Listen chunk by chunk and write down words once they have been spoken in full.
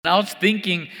I was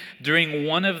thinking during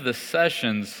one of the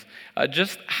sessions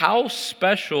just how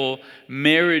special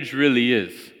marriage really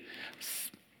is.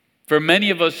 For many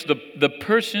of us, the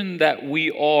person that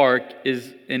we are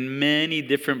is in many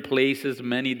different places,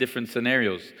 many different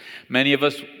scenarios. Many of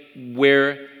us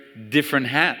wear different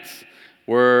hats.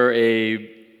 We're a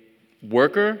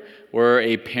worker, we're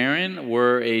a parent,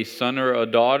 we're a son or a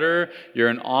daughter, you're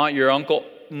an aunt, your uncle.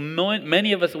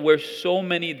 Many of us wear so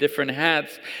many different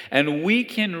hats, and we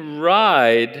can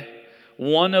ride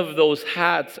one of those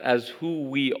hats as who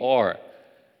we are,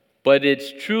 but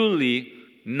it's truly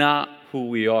not who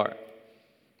we are.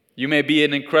 You may be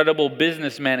an incredible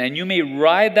businessman, and you may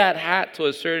ride that hat to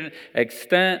a certain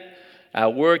extent.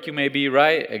 At work, you may be,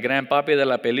 right, a gran papi de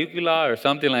la película or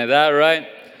something like that, right?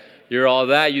 You're all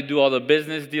that. You do all the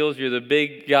business deals. You're the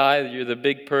big guy. You're the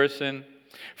big person.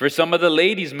 For some of the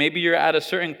ladies, maybe you're at a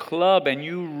certain club and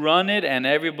you run it and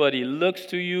everybody looks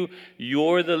to you.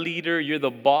 You're the leader. You're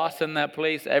the boss in that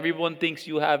place. Everyone thinks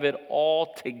you have it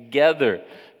all together.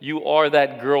 You are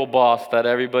that girl boss that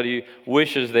everybody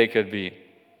wishes they could be.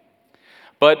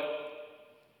 But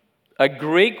a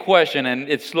great question, and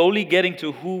it's slowly getting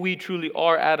to who we truly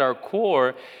are at our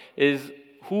core, is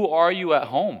who are you at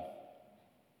home?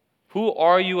 Who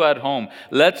are you at home?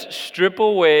 Let's strip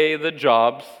away the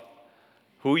jobs,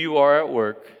 who you are at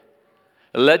work.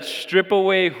 Let's strip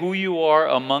away who you are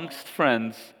amongst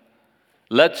friends.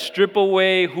 Let's strip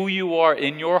away who you are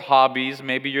in your hobbies.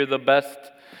 Maybe you're the best,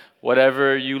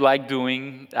 whatever you like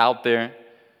doing out there.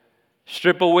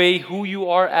 Strip away who you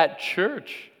are at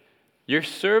church. Your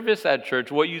service at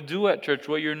church, what you do at church,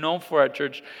 what you're known for at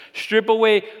church. Strip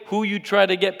away who you try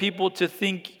to get people to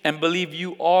think and believe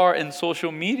you are in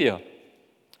social media.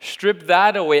 Strip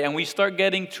that away, and we start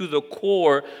getting to the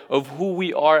core of who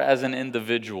we are as an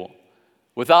individual.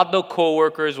 Without the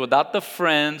coworkers, without the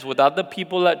friends, without the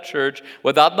people at church,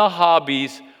 without the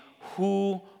hobbies,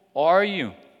 who are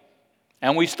you?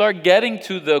 And we start getting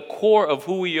to the core of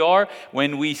who we are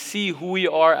when we see who we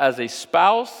are as a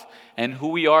spouse and who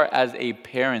we are as a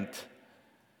parent.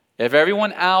 If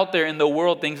everyone out there in the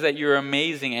world thinks that you're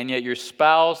amazing and yet your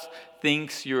spouse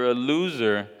thinks you're a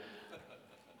loser,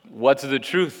 what's the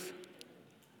truth?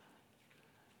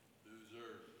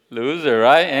 Loser,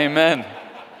 right? Amen.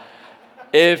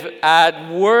 If at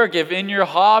work, if in your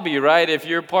hobby, right, if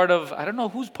you're part of, I don't know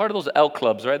who's part of those L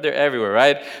clubs, right? They're everywhere,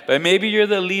 right? But maybe you're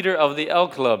the leader of the L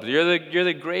club. You're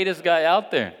the greatest guy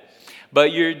out there.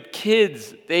 But your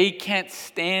kids, they can't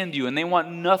stand you and they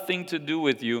want nothing to do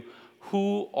with you.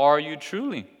 Who are you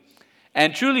truly?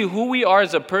 And truly, who we are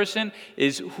as a person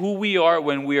is who we are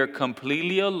when we are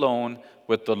completely alone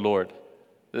with the Lord.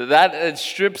 That it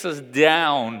strips us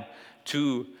down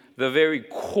to the very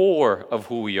core of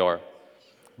who we are.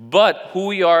 But who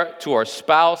we are to our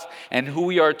spouse and who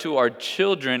we are to our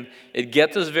children, it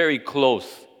gets us very close.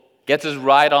 Gets us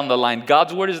right on the line.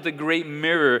 God's word is the great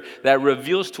mirror that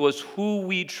reveals to us who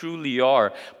we truly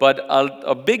are. But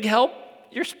a big help,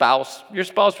 your spouse. Your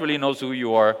spouse really knows who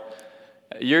you are.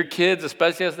 Your kids,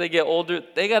 especially as they get older,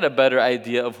 they got a better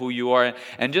idea of who you are.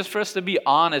 And just for us to be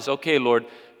honest, okay, Lord,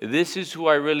 this is who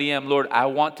I really am. Lord, I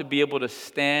want to be able to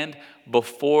stand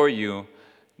before you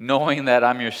knowing that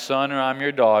I'm your son or I'm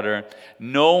your daughter,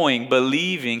 knowing,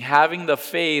 believing, having the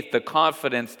faith, the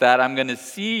confidence that I'm going to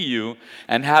see you,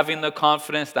 and having the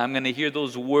confidence that I'm going to hear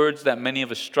those words that many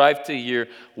of us strive to hear,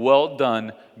 well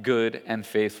done, good and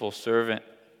faithful servant.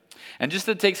 And just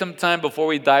to take some time before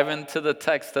we dive into the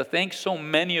text, to thank so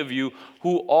many of you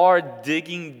who are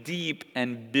digging deep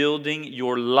and building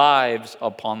your lives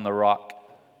upon the rock.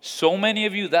 So many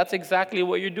of you, that's exactly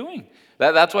what you're doing.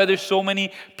 That's why there's so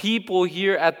many people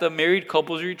here at the Married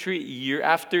Couples Retreat year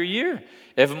after year.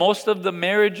 If most of the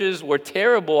marriages were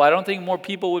terrible, I don't think more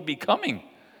people would be coming.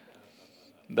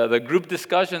 The group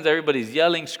discussions, everybody's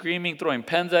yelling, screaming, throwing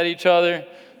pens at each other.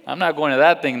 I'm not going to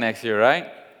that thing next year, right?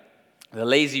 The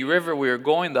lazy river we were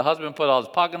going, the husband put out his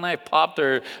pocket knife, popped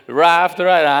her raft,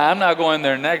 right? I'm not going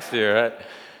there next year, right?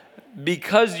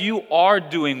 Because you are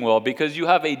doing well, because you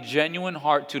have a genuine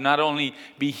heart to not only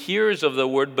be hearers of the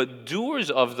word, but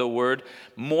doers of the word,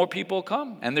 more people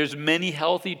come. And there's many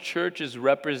healthy churches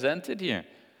represented here.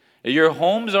 Your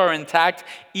homes are intact,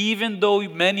 even though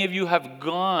many of you have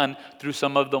gone through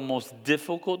some of the most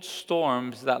difficult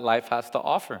storms that life has to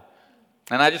offer.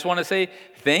 And I just want to say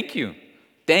thank you.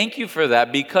 Thank you for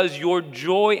that, because your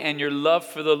joy and your love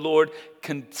for the Lord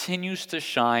continues to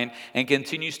shine and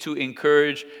continues to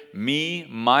encourage me,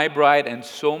 my bride, and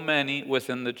so many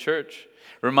within the church.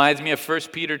 Reminds me of 1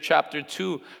 Peter chapter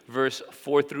 2, verse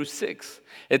 4 through 6.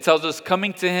 It tells us,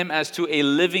 coming to him as to a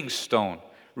living stone,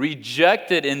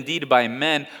 rejected indeed by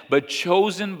men, but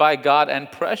chosen by God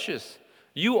and precious.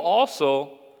 You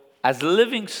also, as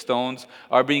living stones,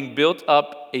 are being built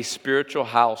up a spiritual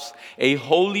house, a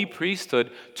holy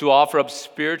priesthood, to offer up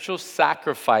spiritual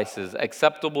sacrifices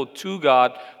acceptable to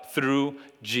God through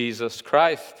Jesus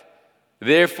Christ.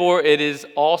 Therefore, it is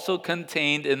also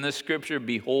contained in the scripture,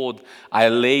 behold, I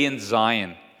lay in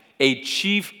Zion a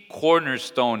chief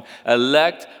cornerstone,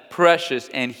 elect, precious,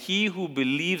 and he who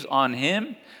believes on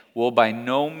him will by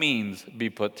no means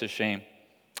be put to shame.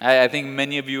 I think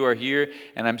many of you are here,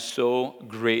 and I'm so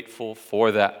grateful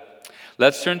for that.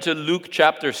 Let's turn to Luke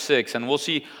chapter 6, and we'll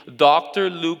see Dr.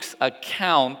 Luke's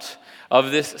account of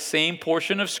this same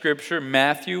portion of Scripture.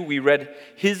 Matthew, we read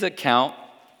his account.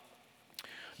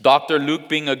 Dr. Luke,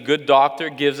 being a good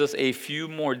doctor, gives us a few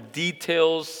more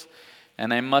details,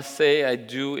 and I must say I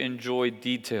do enjoy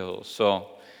details, so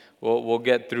we'll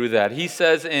get through that. He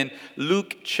says in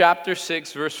Luke chapter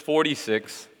 6, verse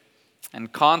 46,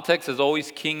 and context is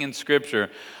always king in Scripture,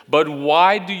 but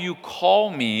why do you call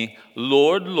me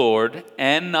Lord, Lord,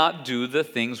 and not do the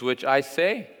things which I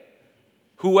say?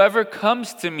 Whoever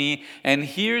comes to me and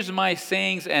hears my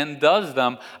sayings and does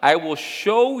them, I will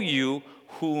show you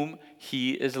whom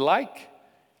he is like.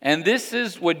 And this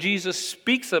is what Jesus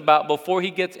speaks about before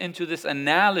he gets into this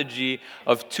analogy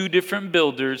of two different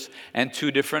builders and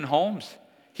two different homes.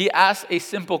 He asks a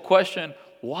simple question,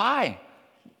 why?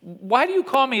 Why do you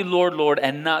call me Lord, Lord,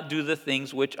 and not do the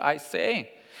things which I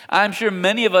say? I'm sure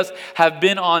many of us have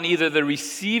been on either the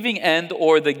receiving end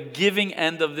or the giving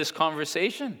end of this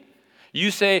conversation. You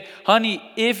say, honey,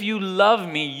 if you love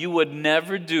me, you would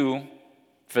never do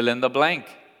fill in the blank.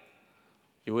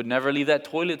 You would never leave that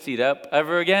toilet seat up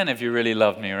ever again if you really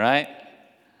love me, right?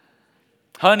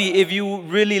 Honey, if you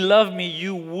really love me,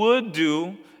 you would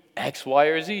do X, Y,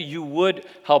 or Z. You would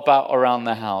help out around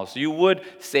the house. You would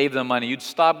save the money. You'd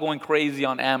stop going crazy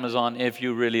on Amazon if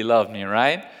you really love me,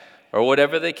 right? Or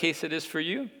whatever the case it is for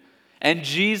you. And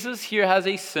Jesus here has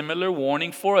a similar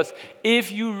warning for us.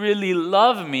 If you really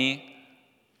love me,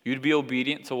 you'd be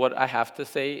obedient to what I have to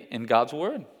say in God's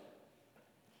word.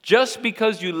 Just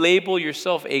because you label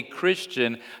yourself a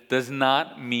Christian does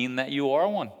not mean that you are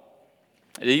one.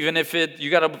 Even if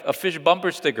you got a fish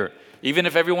bumper sticker, even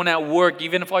if everyone at work,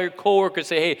 even if all your coworkers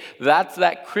say, hey, that's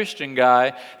that Christian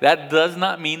guy, that does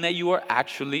not mean that you are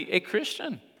actually a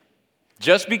Christian.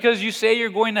 Just because you say you're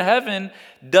going to heaven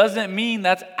doesn't mean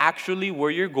that's actually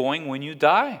where you're going when you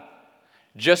die.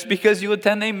 Just because you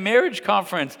attend a marriage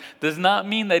conference does not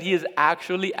mean that he is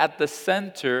actually at the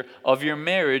center of your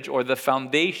marriage or the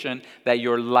foundation that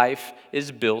your life is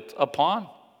built upon.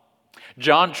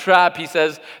 John Trapp, he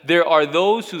says, there are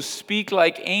those who speak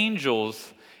like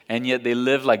angels and yet they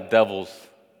live like devils.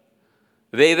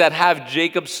 They that have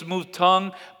Jacob's smooth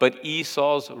tongue but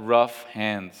Esau's rough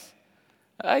hands.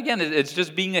 Again, it's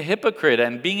just being a hypocrite,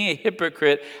 and being a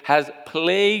hypocrite has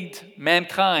plagued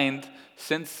mankind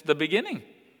since the beginning.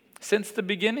 Since the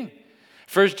beginning.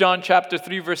 1 John chapter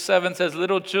 3 verse 7 says,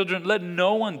 little children, let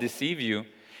no one deceive you.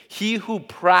 He who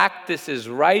practices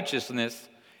righteousness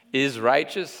is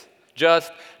righteous,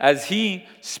 just as he,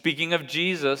 speaking of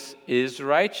Jesus, is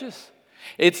righteous.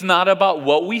 It's not about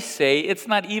what we say. It's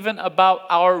not even about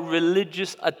our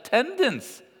religious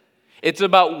attendance. It's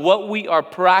about what we are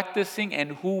practicing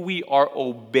and who we are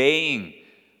obeying.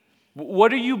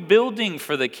 What are you building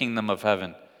for the kingdom of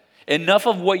heaven? Enough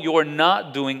of what you're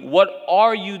not doing. What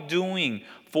are you doing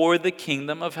for the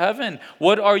kingdom of heaven?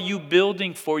 What are you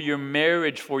building for your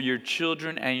marriage, for your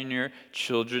children, and your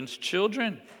children's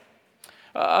children?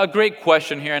 A great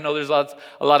question here. I know there's a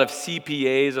lot of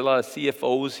CPAs, a lot of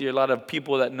CFOs here, a lot of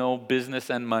people that know business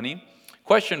and money.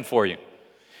 Question for you.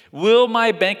 Will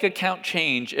my bank account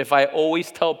change if I always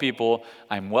tell people,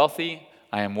 I'm wealthy,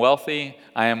 I am wealthy,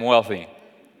 I am wealthy?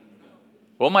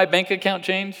 Will my bank account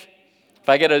change? If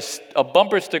I get a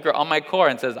bumper sticker on my car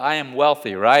and says, I am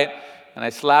wealthy, right? And I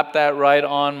slap that right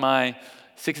on my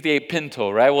 68 Pinto,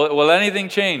 right? Will anything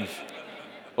change?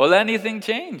 Will anything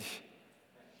change?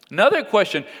 Another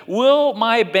question, will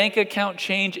my bank account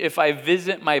change if I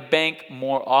visit my bank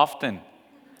more often?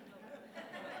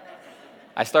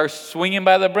 I start swinging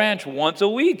by the branch once a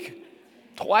week,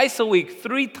 twice a week,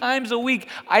 3 times a week.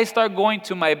 I start going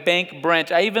to my bank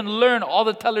branch. I even learn all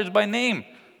the tellers by name.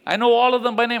 I know all of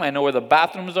them by name. I know where the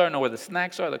bathrooms are. I know where the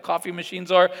snacks are, the coffee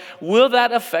machines are. Will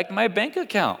that affect my bank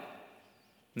account?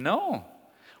 No.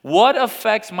 What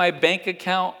affects my bank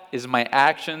account is my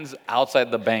actions outside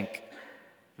the bank.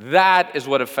 That is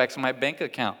what affects my bank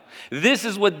account. This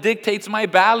is what dictates my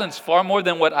balance far more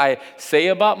than what I say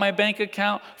about my bank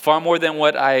account, far more than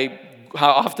what I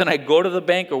how often I go to the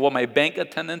bank or what my bank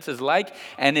attendance is like,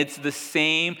 and it's the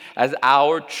same as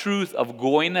our truth of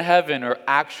going to heaven or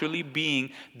actually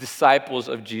being disciples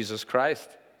of Jesus Christ.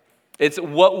 It's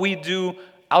what we do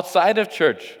outside of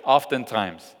church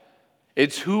oftentimes.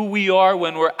 It's who we are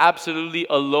when we're absolutely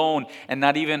alone and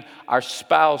not even our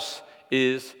spouse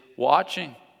is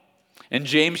watching. In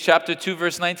James chapter 2,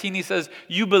 verse 19, he says,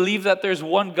 "You believe that there's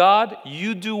one God,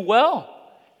 you do well.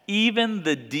 Even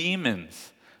the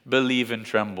demons believe and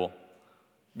tremble."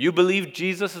 You believe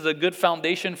Jesus is a good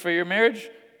foundation for your marriage?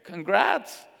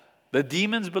 Congrats. The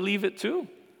demons believe it too.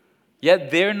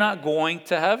 Yet they're not going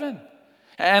to heaven.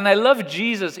 And I love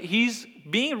Jesus. He's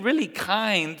being really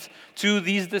kind to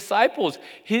these disciples.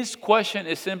 His question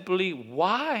is simply,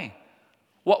 why?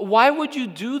 Why would you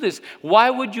do this?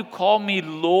 Why would you call me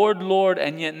Lord, Lord,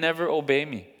 and yet never obey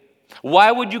me?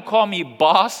 Why would you call me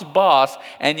boss, boss,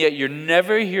 and yet you're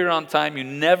never here on time, you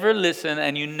never listen,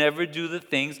 and you never do the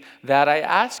things that I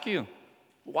ask you?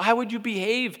 Why would you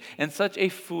behave in such a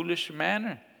foolish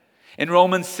manner? In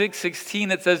Romans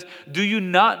 6:16, it says, "Do you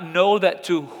not know that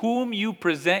to whom you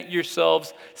present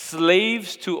yourselves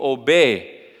slaves to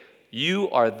obey,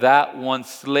 you are that one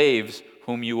slaves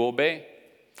whom you obey,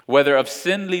 whether of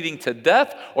sin leading to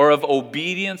death or of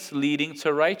obedience leading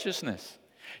to righteousness?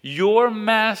 Your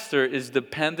master is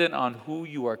dependent on who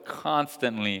you are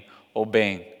constantly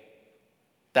obeying."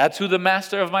 That's who the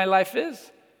master of my life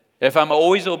is. If I'm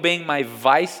always obeying my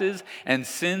vices and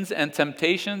sins and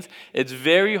temptations, it's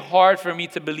very hard for me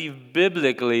to believe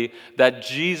biblically that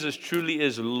Jesus truly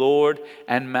is Lord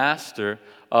and master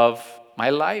of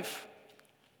my life.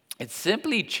 It's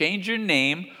simply change your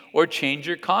name or change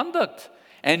your conduct.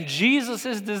 And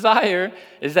Jesus' desire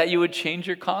is that you would change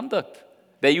your conduct,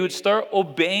 that you would start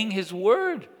obeying His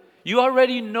word. You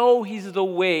already know He's the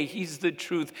way, He's the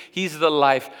truth, He's the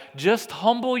life. Just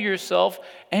humble yourself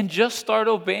and just start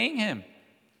obeying Him.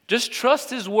 Just trust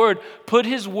His word. Put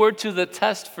His word to the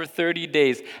test for 30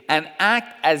 days and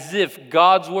act as if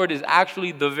God's word is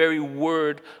actually the very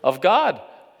word of God,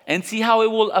 and see how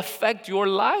it will affect your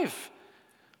life.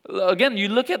 Again, you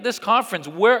look at this conference,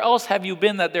 where else have you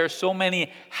been that there are so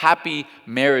many happy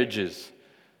marriages?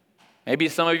 Maybe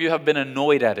some of you have been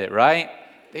annoyed at it, right?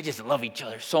 They just love each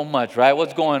other so much, right?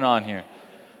 What's going on here?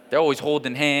 They're always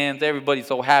holding hands. Everybody's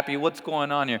so happy. What's going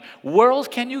on here? Where else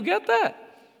can you get that?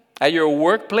 At your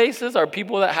workplaces, are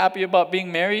people that happy about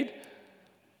being married?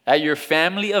 At your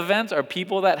family events, are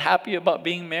people that happy about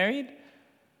being married?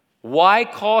 Why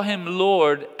call Him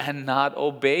Lord and not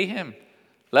obey Him?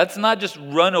 Let's not just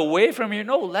run away from here.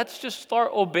 No, let's just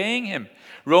start obeying Him.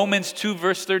 Romans 2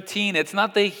 verse 13, it's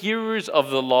not the hearers of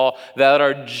the law that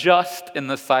are just in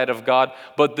the sight of God,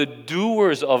 but the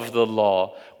doers of the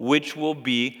law, which will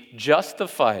be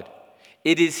justified.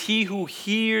 It is he who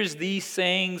hears these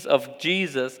sayings of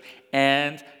Jesus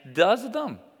and does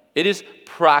them. It is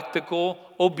practical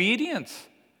obedience.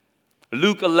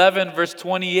 Luke 11 verse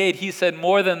 28, he said,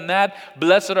 "More than that,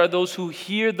 blessed are those who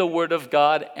hear the word of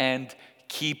God and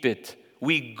keep it."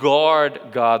 We guard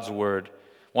God's word.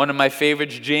 One of my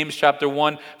favorites, James chapter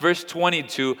 1, verse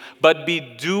 22, "But be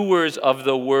doers of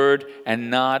the word and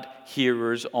not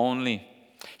hearers only."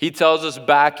 He tells us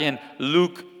back in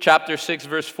Luke chapter 6,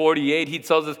 verse 48, he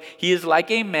tells us he is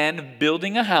like a man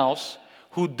building a house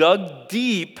who dug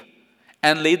deep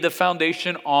and laid the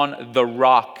foundation on the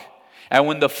rock. And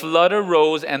when the flood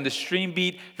arose and the stream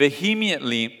beat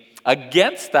vehemently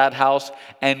against that house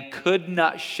and could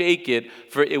not shake it,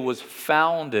 for it was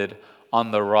founded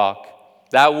on the rock.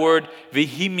 That word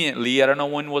vehemently, I don't know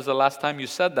when was the last time you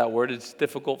said that word. It's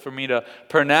difficult for me to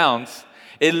pronounce.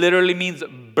 It literally means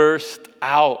burst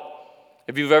out.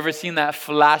 If you've ever seen that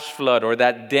flash flood or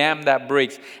that dam that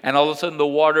breaks and all of a sudden the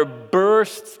water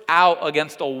bursts out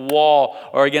against a wall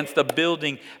or against a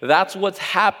building, that's what's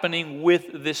happening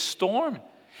with this storm.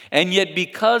 And yet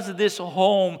because this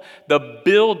home, the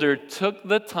builder took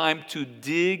the time to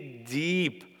dig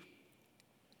deep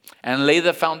and lay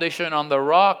the foundation on the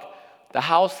rock, the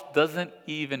house doesn't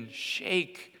even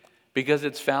shake because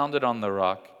it's founded on the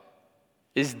rock.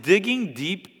 Is digging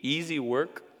deep easy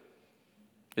work?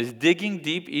 Is digging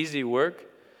deep easy work?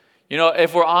 You know,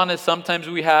 if we're honest, sometimes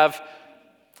we have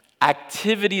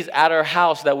activities at our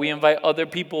house that we invite other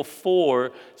people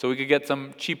for so we could get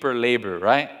some cheaper labor,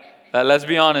 right? Let's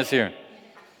be honest here.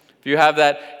 If you have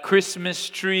that Christmas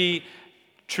tree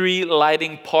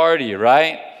lighting party,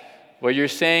 right? What you're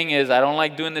saying is, I don't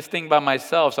like doing this thing by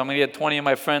myself, so I'm going to get 20 of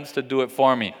my friends to do it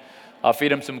for me. I'll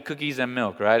feed them some cookies and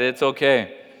milk, right? It's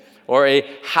okay. Or a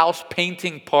house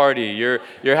painting party. You're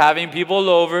having people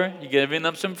over, you're giving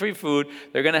them some free food,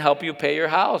 they're going to help you pay your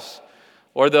house.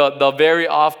 Or the very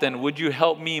often, would you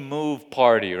help me move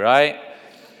party, right?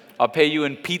 I'll pay you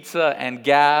in pizza and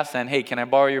gas, and hey, can I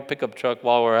borrow your pickup truck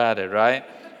while we're at it, right?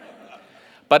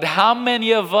 But how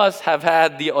many of us have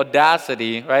had the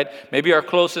audacity, right? Maybe our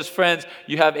closest friends,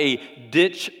 you have a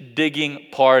ditch digging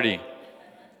party.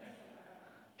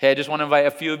 Hey, I just want to invite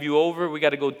a few of you over. We got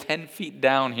to go 10 feet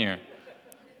down here.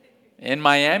 In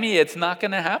Miami, it's not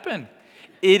going to happen.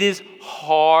 It is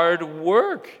hard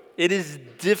work. It is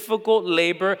difficult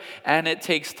labor, and it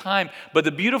takes time. But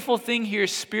the beautiful thing here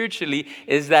spiritually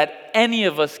is that any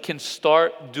of us can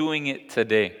start doing it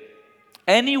today.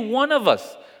 Any one of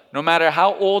us. No matter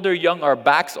how old or young our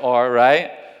backs are,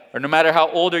 right? Or no matter how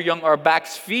old or young our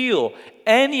backs feel,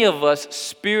 any of us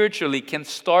spiritually can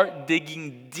start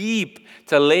digging deep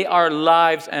to lay our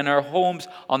lives and our homes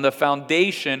on the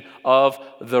foundation of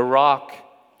the rock.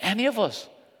 Any of us.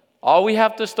 All we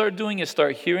have to start doing is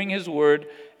start hearing His word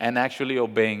and actually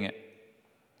obeying it.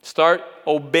 Start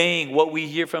obeying what we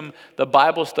hear from the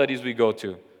Bible studies we go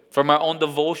to, from our own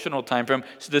devotional time, from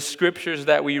the scriptures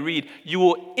that we read. You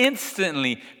will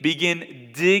instantly begin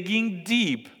digging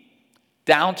deep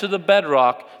down to the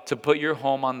bedrock to put your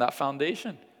home on that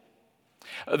foundation.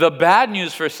 The bad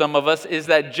news for some of us is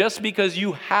that just because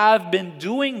you have been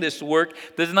doing this work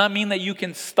does not mean that you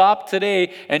can stop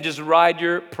today and just ride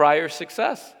your prior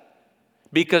success.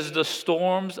 Because the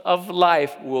storms of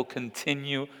life will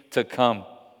continue to come.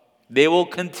 They will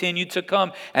continue to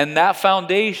come. And that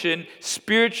foundation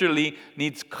spiritually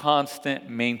needs constant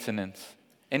maintenance.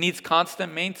 It needs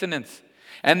constant maintenance.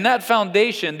 And that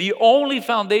foundation, the only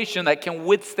foundation that can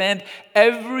withstand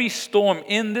every storm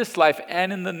in this life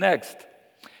and in the next,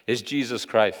 is Jesus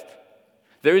Christ.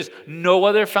 There is no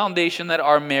other foundation that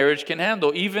our marriage can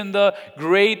handle. Even the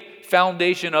great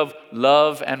foundation of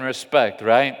love and respect,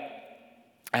 right?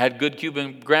 I had good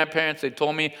Cuban grandparents. They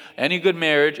told me any good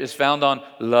marriage is found on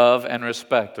love and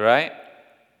respect, right?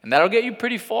 And that'll get you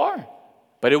pretty far,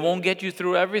 but it won't get you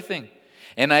through everything.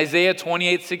 In Isaiah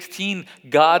 28:16,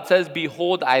 God says,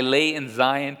 "Behold, I lay in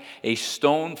Zion a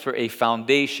stone for a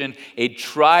foundation, a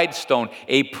tried stone,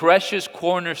 a precious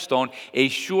cornerstone, a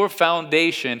sure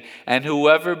foundation, and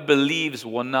whoever believes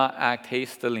will not act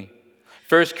hastily."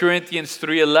 1 Corinthians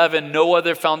 3:11, "No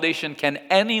other foundation can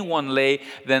anyone lay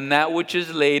than that which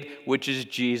is laid, which is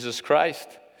Jesus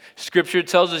Christ." Scripture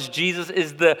tells us Jesus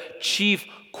is the chief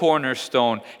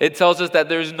cornerstone. It tells us that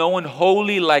there is no one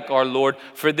holy like our Lord,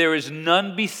 for there is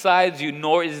none besides you,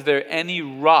 nor is there any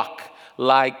rock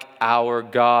like our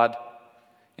God.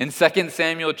 In 2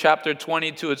 Samuel chapter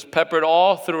 22, it's peppered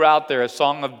all throughout there, a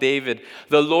song of David.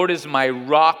 "The Lord is my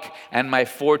rock and my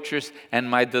fortress and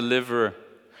my deliverer."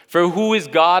 For who is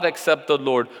God except the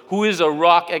Lord? Who is a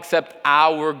rock except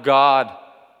our God?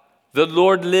 The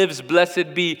Lord lives,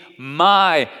 blessed be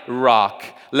my rock.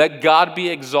 Let God be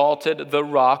exalted, the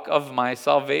rock of my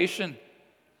salvation.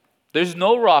 There's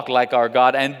no rock like our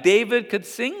God, and David could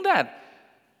sing that.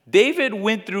 David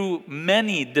went through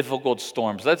many difficult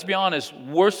storms. Let's be honest,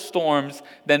 worse storms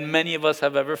than many of us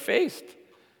have ever faced.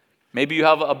 Maybe you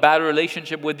have a bad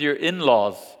relationship with your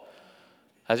in-laws.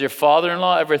 Has your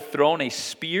father-in-law ever thrown a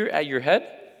spear at your head?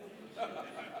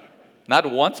 Not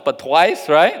once, but twice,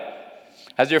 right?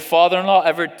 Has your father-in-law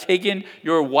ever taken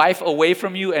your wife away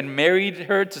from you and married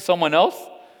her to someone else?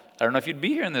 I don't know if you'd be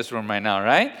here in this room right now,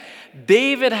 right?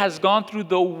 David has gone through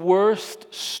the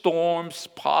worst storms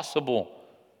possible.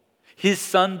 His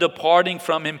son departing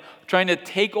from him, trying to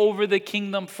take over the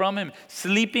kingdom from him,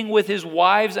 sleeping with his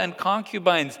wives and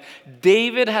concubines.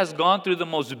 David has gone through the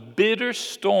most bitter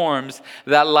storms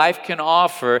that life can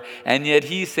offer, and yet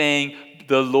he's saying,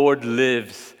 "The Lord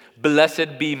lives.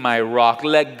 Blessed be my rock.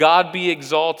 Let God be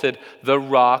exalted, the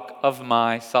rock of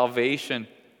my salvation."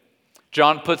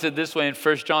 John puts it this way in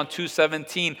 1 John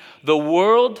 2:17, "The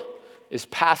world is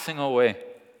passing away,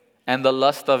 and the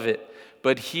lust of it.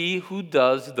 But he who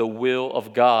does the will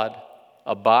of God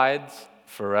abides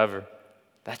forever."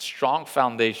 That's strong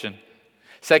foundation.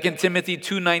 2 Timothy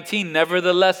 2:19,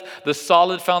 "Nevertheless, the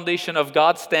solid foundation of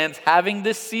God stands, having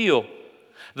this seal.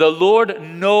 The Lord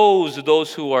knows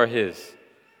those who are his,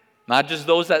 not just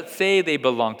those that say they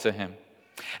belong to him.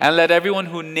 And let everyone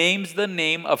who names the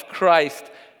name of Christ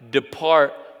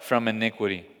depart from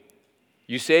iniquity."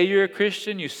 You say you're a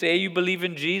Christian, you say you believe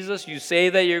in Jesus, you say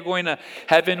that you're going to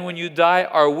heaven when you die.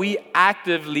 Are we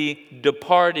actively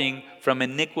departing from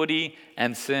iniquity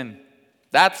and sin?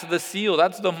 That's the seal,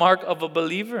 that's the mark of a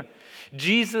believer.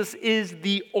 Jesus is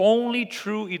the only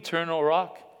true eternal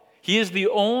rock. He is the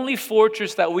only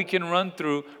fortress that we can run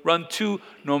to,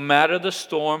 no matter the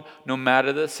storm, no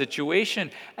matter the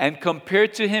situation. And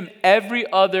compared to him, every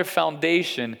other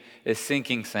foundation is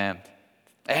sinking sand.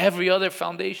 Every other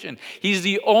foundation. He's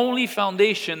the only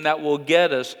foundation that will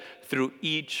get us through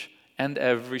each and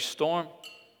every storm.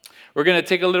 We're going to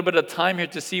take a little bit of time here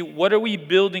to see what are we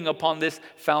building upon this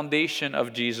foundation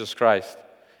of Jesus Christ.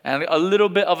 And a little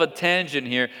bit of a tangent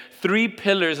here. 3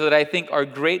 pillars that I think are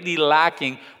greatly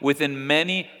lacking within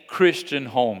many Christian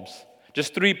homes.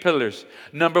 Just 3 pillars.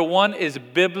 Number 1 is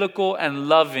biblical and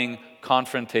loving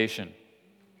confrontation.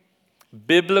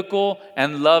 Biblical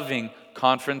and loving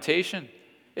confrontation.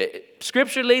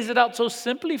 Scripture lays it out so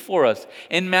simply for us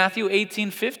in Matthew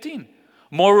 18:15.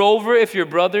 Moreover, if your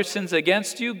brother sins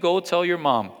against you, go tell your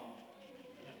mom.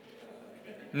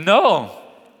 No.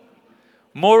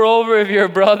 Moreover, if your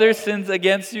brother sins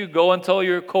against you, go and tell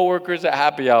your coworkers at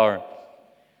happy hour.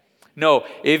 No,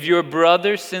 if your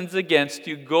brother sins against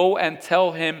you, go and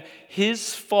tell him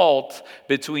his fault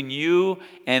between you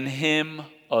and him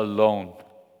alone.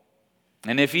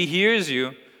 And if he hears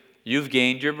you, you've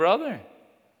gained your brother.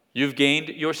 You've gained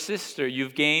your sister.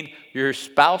 You've gained your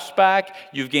spouse back.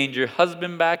 You've gained your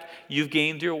husband back. You've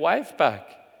gained your wife back.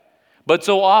 But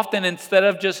so often, instead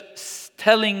of just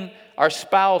telling our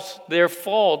spouse their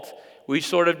fault, we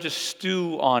sort of just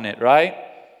stew on it, right?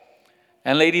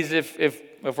 And ladies, if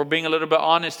we're being a little bit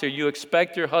honest here, you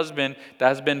expect your husband that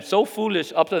has been so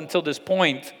foolish up until this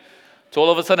point to all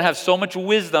of a sudden have so much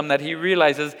wisdom that he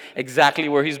realizes exactly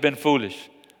where he's been foolish.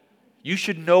 You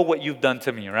should know what you've done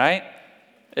to me, right?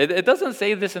 It doesn't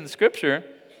say this in Scripture.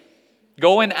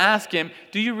 Go and ask him,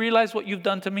 do you realize what you've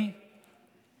done to me?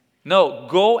 No,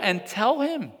 go and tell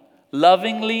him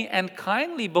lovingly and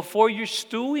kindly before you're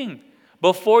stewing,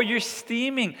 before you're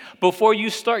steaming, before you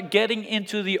start getting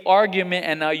into the argument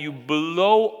and now you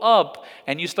blow up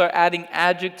and you start adding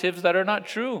adjectives that are not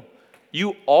true.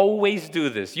 You always do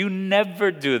this. You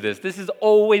never do this. This has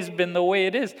always been the way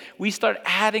it is. We start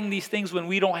adding these things when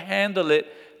we don't handle it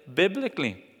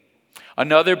biblically.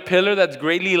 Another pillar that's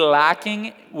greatly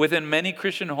lacking within many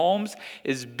Christian homes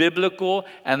is biblical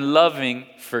and loving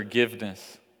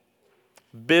forgiveness.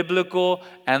 Biblical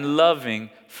and loving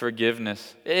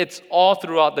forgiveness. It's all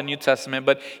throughout the New Testament,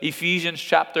 but Ephesians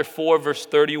chapter 4, verse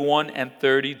 31 and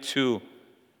 32.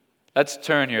 Let's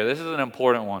turn here. This is an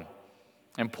important one.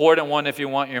 Important one if you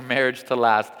want your marriage to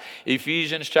last.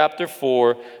 Ephesians chapter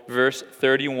 4, verse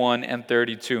 31 and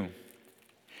 32.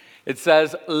 It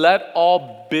says, let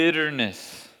all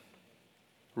bitterness,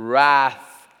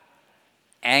 wrath,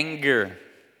 anger,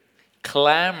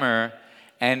 clamor,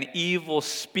 and evil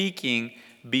speaking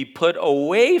be put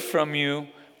away from you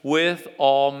with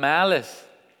all malice.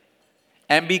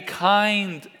 And be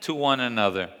kind to one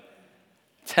another,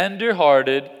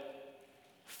 tender-hearted,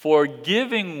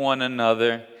 forgiving one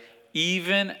another,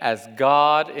 even as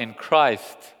God in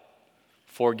Christ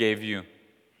forgave you.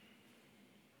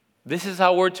 This is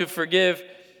how we're to forgive.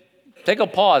 Take a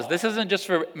pause. This isn't just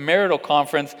for marital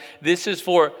conference. This is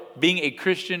for being a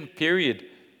Christian, period.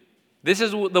 This is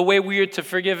the way we are to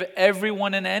forgive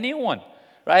everyone and anyone,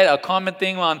 right? A common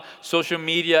thing on social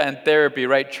media and therapy,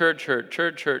 right? Church hurt,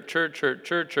 church hurt, church hurt,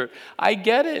 church hurt. I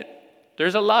get it.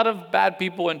 There's a lot of bad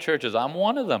people in churches. I'm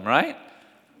one of them, right?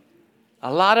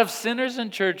 A lot of sinners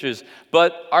in churches.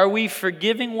 But are we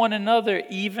forgiving one another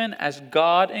even as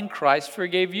God in Christ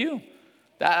forgave you?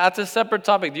 That's a separate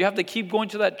topic. Do you have to keep going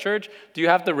to that church? Do you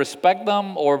have to respect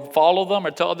them or follow them or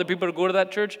tell other people to go to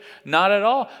that church? Not at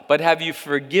all. But have you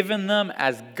forgiven them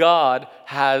as God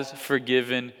has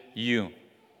forgiven you?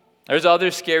 There's other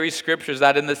scary scriptures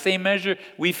that in the same measure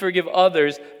we forgive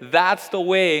others, that's the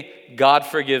way God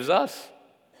forgives us.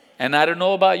 And I don't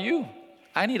know about you.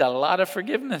 I need a lot of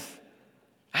forgiveness.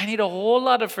 I need a whole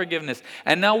lot of forgiveness.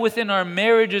 And now within our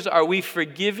marriages, are we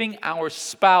forgiving our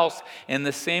spouse in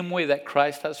the same way that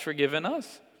Christ has forgiven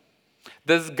us?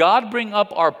 Does God bring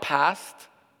up our past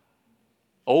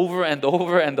over and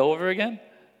over and over again?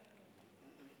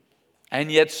 And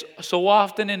yet so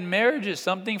often in marriages,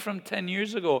 something from 10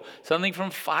 years ago, something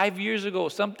from 5 years ago,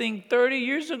 something 30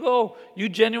 years ago, you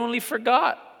genuinely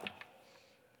forgot.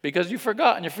 Because you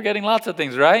forgot and you're forgetting lots of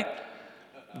things, right?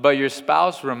 But your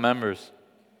spouse remembers.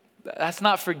 That's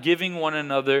not forgiving one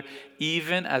another,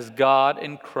 even as God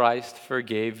in Christ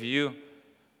forgave you.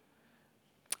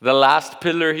 The last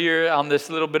pillar here on this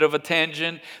little bit of a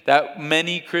tangent that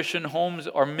many Christian homes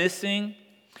are missing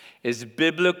is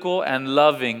biblical and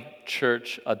loving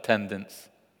church attendance.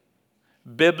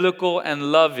 Biblical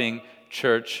and loving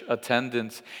church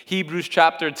attendance. Hebrews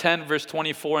chapter 10, verse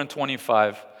 24 and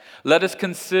 25. Let us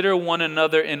consider one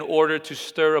another in order to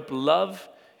stir up love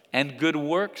and good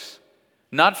works,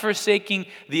 not forsaking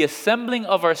the assembling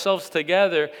of ourselves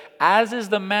together, as is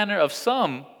the manner of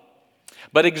some,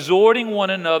 but exhorting one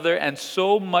another, and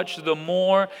so much the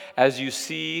more as you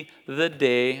see the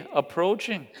day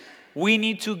approaching. We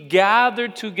need to gather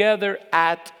together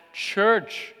at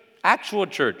church, actual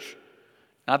church.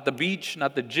 Not the beach,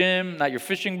 not the gym, not your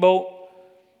fishing boat,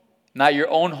 not your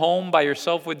own home by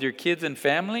yourself with your kids and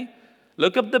family.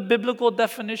 Look up the biblical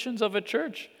definitions of a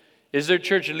church. Is there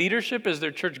church leadership? Is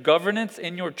there church governance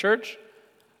in your church?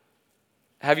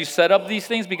 Have you set up these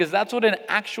things? Because that's what an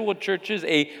actual church is,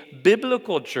 a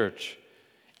biblical church.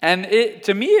 And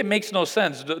to me, it makes no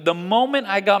sense. The moment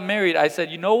I got married, I said,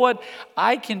 you know what?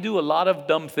 I can do a lot of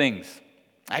dumb things.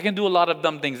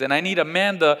 And I need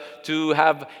Amanda to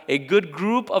have a good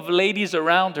group of ladies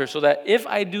around her so that if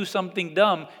I do something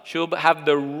dumb, she'll have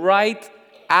the right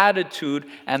attitude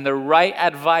and the right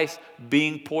advice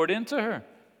being poured into her.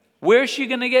 Where is she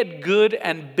going to get good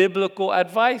and biblical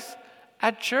advice?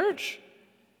 At church.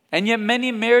 And yet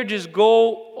many marriages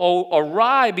go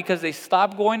awry because they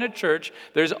stop going to church.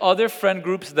 There's other friend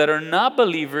groups that are not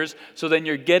believers, so then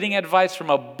you're getting advice from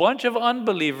a bunch of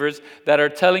unbelievers that are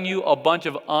telling you a bunch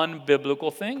of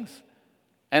unbiblical things.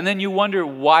 And then you wonder,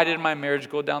 why did my marriage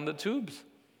go down the tubes?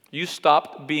 You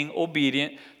stopped being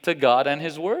obedient to God and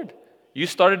His Word. You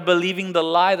started believing the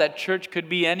lie that church could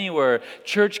be anywhere.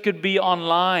 Church could be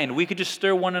online. We could just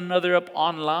stir one another up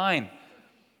online.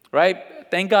 Right?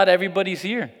 Thank God everybody's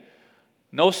here.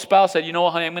 No spouse said, you know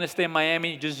what, honey, I'm going to stay in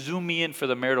Miami. Just zoom me in for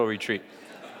the marital retreat.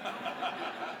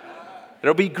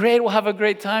 It'll be great. We'll have a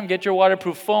great time. Get your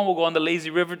waterproof phone. We'll go on the lazy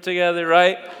river together,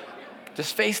 right?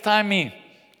 Just FaceTime me.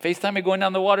 FaceTime me going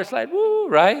down the water slide. Woo,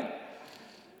 right?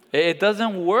 It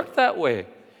doesn't work that way.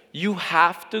 You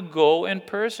have to go in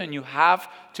person. You have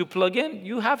to plug in.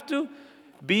 You have to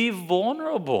be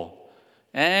vulnerable.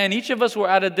 And each of us were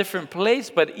at a different place,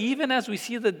 but even as we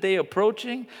see the day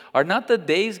approaching, are not the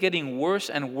days getting worse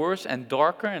and worse and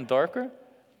darker?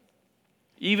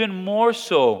 Even more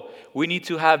so, we need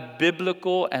to have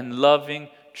biblical and loving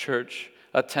church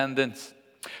attendance.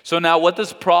 So now, what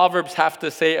does Proverbs have to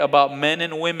say about men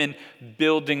and women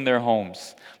building their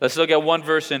homes? Let's look at one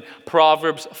verse in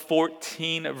Proverbs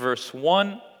 14, verse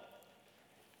 1.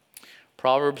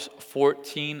 Proverbs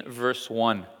 14, verse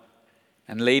 1.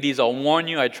 And ladies, I'll warn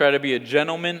you, I try to be a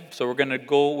gentleman, so we're going to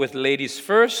go with ladies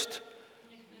first.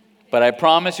 But I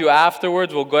promise you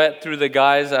afterwards, we'll get through the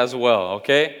guys as well,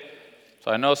 okay?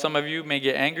 So I know some of you may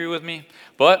get angry with me,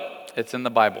 but it's in the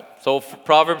Bible. So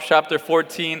Proverbs chapter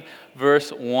 14,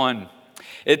 verse 1.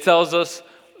 It tells us,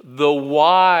 the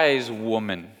wise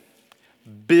woman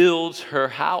builds her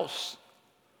house,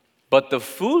 but the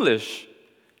foolish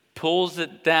pulls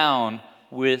it down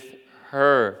with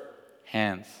her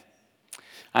hands.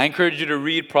 I encourage you to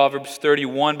read Proverbs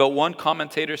 31, but one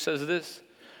commentator says this: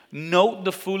 note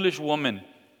the foolish woman,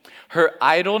 her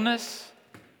idleness,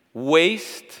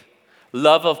 waste,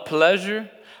 love of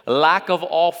pleasure, lack of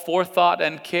all forethought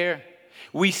and care.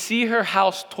 We see her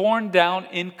house torn down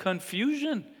in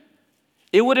confusion.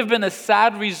 It would have been a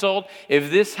sad result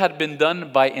if this had been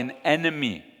done by an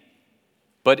enemy.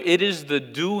 But it is the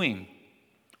doing,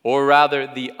 or rather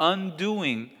the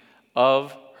undoing,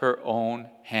 of her own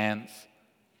hands.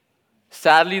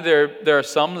 Sadly, there are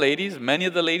some ladies, many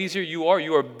of the ladies here, you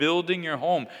are building your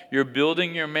home. You're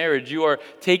building your marriage. You are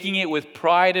taking it with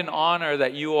pride and honor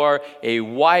that you are a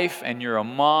wife and you're a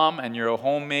mom and you're a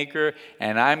homemaker.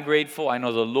 And I'm grateful. I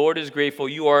know the Lord is grateful.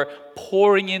 You are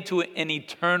pouring into an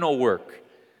eternal work.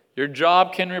 Your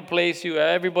job can replace you.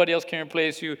 Everybody else can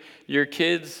replace you. Your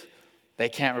kids, they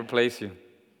can't replace you.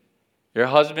 Your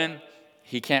husband,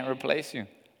 he can't replace you.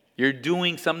 You're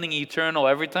doing something eternal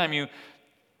every time you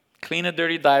clean a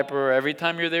dirty diaper, every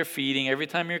time you're there feeding, every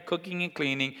time you're cooking and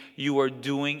cleaning, you are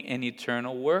doing an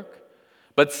eternal work.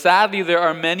 But sadly, there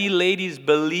are many ladies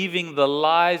believing the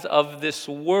lies of this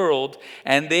world,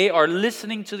 and they are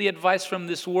listening to the advice from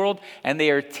this world, and they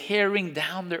are tearing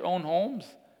down their own homes.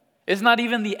 It's not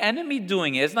even the enemy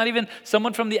doing it. It's not even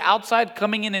someone from the outside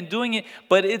coming in and doing it,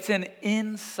 but it's an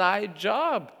inside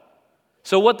job.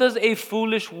 So what does a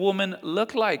foolish woman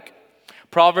look like?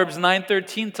 Proverbs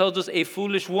 9:13 tells us a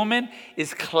foolish woman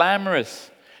is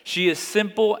clamorous. She is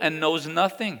simple and knows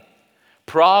nothing.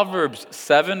 Proverbs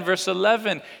 7 verse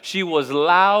 11, she was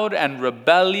loud and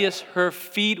rebellious. Her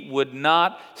feet would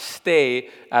not stay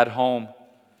at home.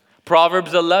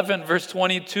 Proverbs 11 verse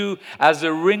 22, as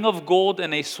a ring of gold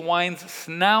in a swine's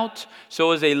snout,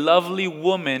 so is a lovely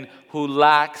woman who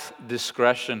lacks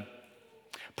discretion.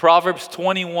 Proverbs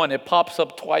 21, it pops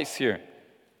up twice here.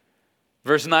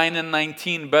 Verse 9 and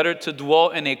 19, better to dwell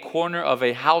in a corner of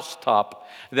a housetop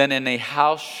than in a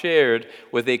house shared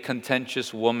with a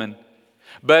contentious woman.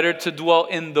 Better to dwell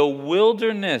in the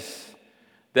wilderness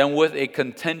than with a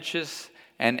contentious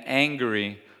an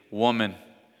angry woman.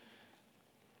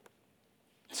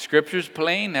 Scripture's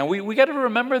plain, and we got to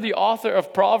remember the author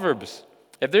of Proverbs.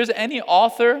 If there's any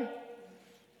author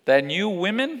that knew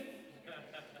women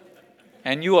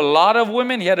and knew a lot of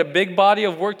women, he had a big body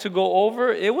of work to go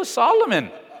over, it was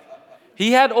Solomon.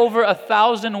 He had over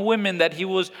 1,000 women that he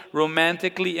was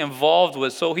romantically involved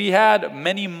with. So he had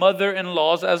many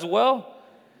mother-in-laws as well.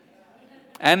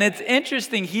 And it's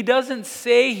interesting, he doesn't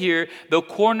say here the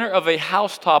corner of a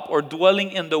housetop or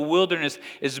dwelling in the wilderness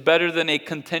is better than a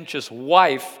contentious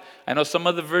wife. I know some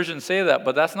other versions say that,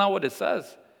 but that's not what it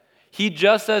says. He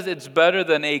just says it's better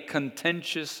than a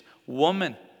contentious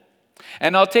woman.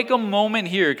 And I'll take a moment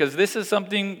here because this is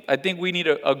something I think we need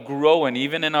to grow in,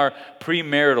 even in our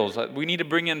premaritals. We need to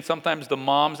bring in sometimes the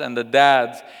moms and the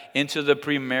dads into the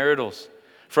premaritals.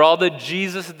 For all the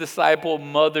Jesus disciple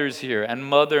mothers here and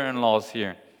mother-in-laws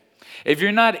here. If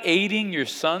you're not aiding your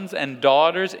sons and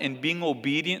daughters in being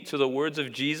obedient to the words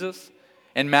of Jesus,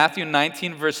 in Matthew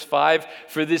 19 verse 5,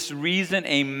 for this reason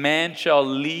a man shall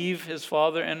leave his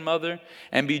father and mother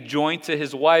and be joined to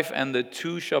his wife, and the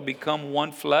two shall become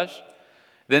one flesh.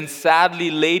 Then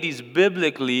sadly, ladies,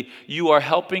 biblically, you are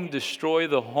helping destroy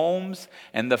the homes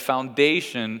and the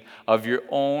foundation of your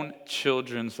own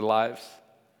children's lives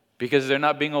because they're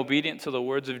not being obedient to the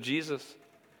words of Jesus.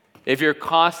 If you're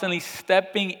constantly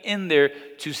stepping in there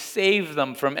to save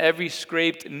them from every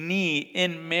scraped knee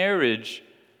in marriage,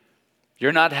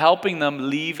 you're not helping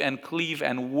them leave and cleave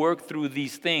and work through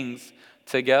these things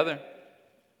together.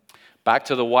 Back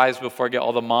to the wives before I get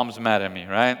all the moms mad at me,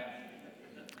 right?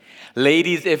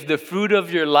 Ladies, if the fruit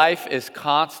of your life is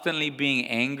constantly being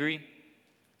angry,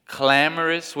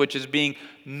 clamorous, which is being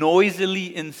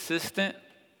noisily insistent,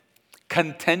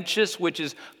 contentious, which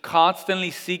is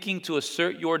constantly seeking to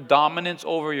assert your dominance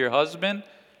over your husband,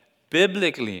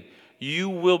 biblically, you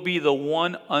will be the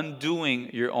one undoing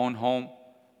your own home.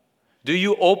 Do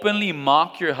you openly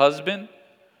mock your husband?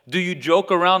 Do you joke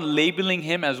around labeling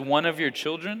him as one of your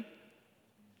children?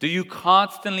 Do you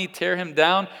constantly tear him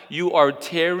down? You are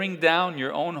tearing down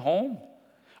your own home.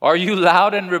 Are you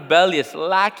loud and rebellious,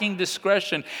 lacking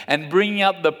discretion, and bringing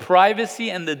out the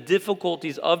privacy and the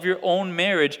difficulties of your own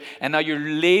marriage, and now you're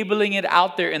labeling it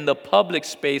out there in the public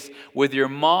space with your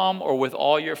mom or with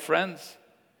all your friends?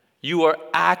 You are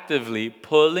actively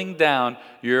pulling down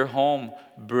your home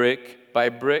brick by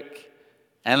brick.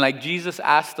 And like Jesus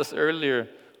asked us earlier,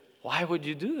 why would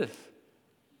you do this?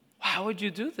 Why would you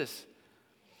do this?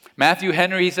 Matthew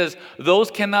Henry, he says,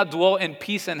 those cannot dwell in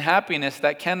peace and happiness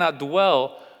that cannot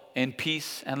dwell in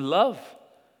peace and love.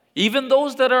 Even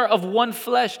those that are of one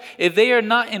flesh, if they are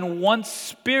not in one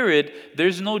spirit,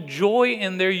 there's no joy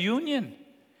in their union.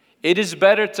 It is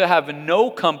better to have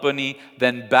no company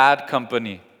than bad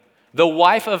company. The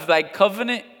wife of thy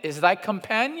covenant is thy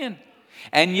companion.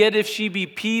 And yet if she be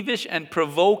peevish and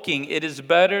provoking, it is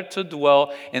better to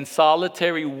dwell in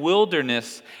solitary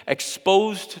wilderness,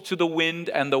 exposed to the wind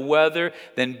and the weather,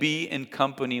 than be in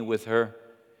company with her.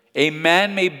 A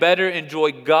man may better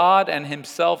enjoy God and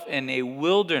himself in a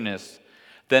wilderness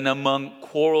than among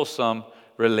quarrelsome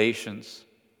relations.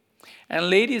 And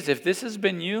ladies, if this has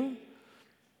been you,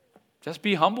 just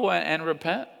be humble and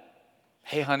repent.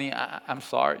 Hey, honey, I'm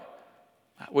sorry.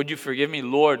 Would you forgive me?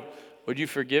 Lord, would you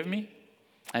forgive me?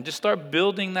 And just start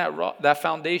building that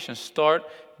foundation. Start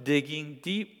digging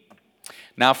deep.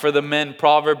 Now for the men,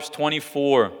 Proverbs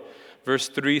 24, verse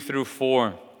 3 through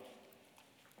 4.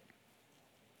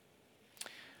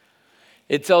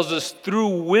 It tells us,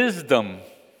 through wisdom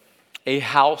a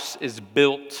house is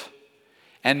built,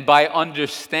 and by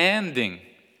understanding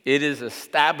it is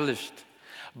established.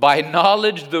 By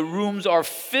knowledge the rooms are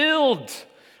filled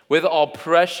with all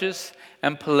precious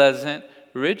and pleasant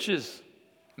riches.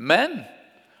 Men,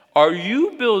 are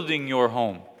you building your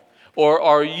home? Or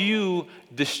are you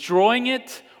destroying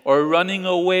it or running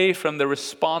away from the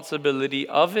responsibility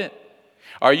of it?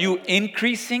 Are you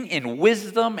increasing in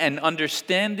wisdom and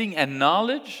understanding and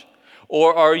knowledge?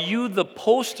 Or are you the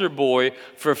poster boy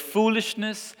for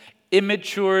foolishness,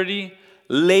 immaturity,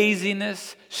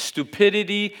 laziness,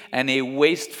 stupidity, and a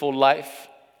wasteful life?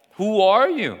 Who are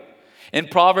you? In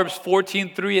Proverbs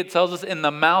 14:3, it tells us, in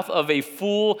the mouth of a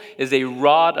fool is a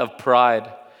rod of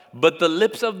pride, but the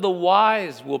lips of the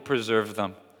wise will preserve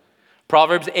them.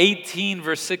 Proverbs 18,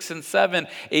 verse 6 and 7,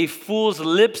 a fool's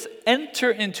lips enter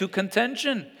into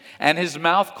contention, and his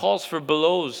mouth calls for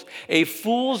blows. A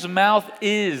fool's mouth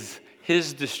is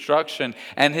his destruction,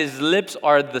 and his lips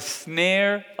are the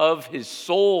snare of his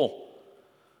soul.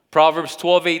 Proverbs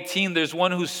 12:18, there's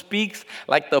one who speaks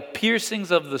like the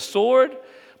piercings of the sword,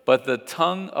 but the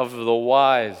tongue of the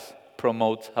wise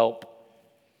promotes help.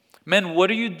 Men, what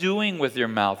are you doing with your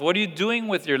mouth? What are you doing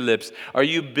with your lips? Are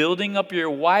you building up your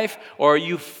wife, or are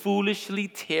you foolishly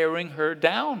tearing her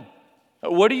down?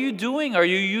 What are you doing? Are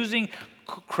you using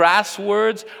crass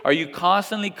words? Are you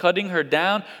constantly cutting her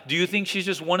down? Do you think she's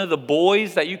just one of the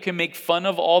boys that you can make fun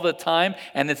of all the time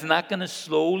and it's not going to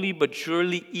slowly but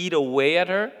surely eat away at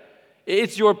her?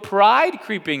 It's your pride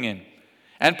creeping in.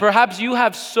 And perhaps you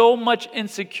have so much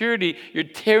insecurity, you're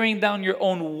tearing down your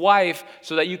own wife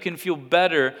so that you can feel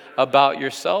better about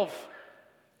yourself.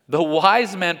 The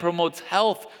wise man promotes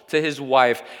health to his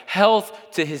wife, health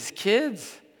to his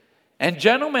kids. And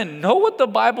gentlemen, know what the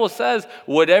Bible says.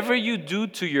 Whatever you do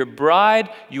to your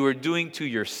bride, you are doing to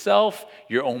yourself,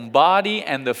 your own body,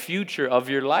 and the future of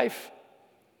your life.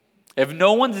 If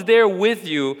no one's there with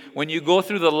you when you go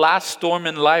through the last storm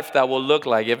in life that will look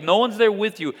like, if no one's there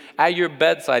with you at your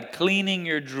bedside, cleaning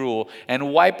your drool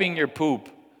and wiping your poop,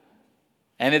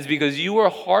 and it's because you were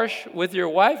harsh with your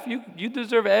wife, you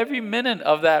deserve every minute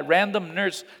of that random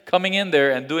nurse coming in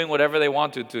there and doing whatever they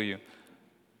want to you.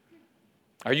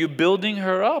 Are you building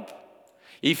her up?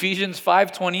 Ephesians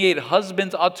 5:28,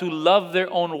 husbands ought to love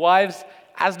their own wives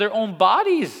as their own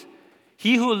bodies.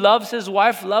 He who loves his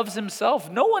wife loves himself.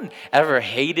 No one ever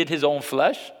hated his own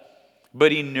flesh,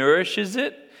 but he nourishes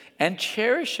it and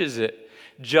cherishes it,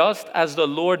 just as the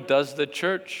Lord does the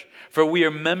church. For we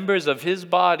are members of his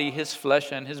body, his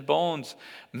flesh and his bones.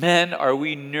 Men, are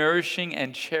we nourishing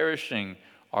and cherishing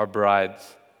our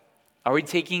brides? Are we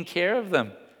taking care of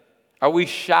them? Are we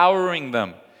showering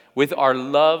them with our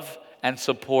love and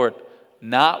support?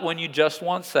 Not when you just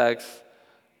want sex,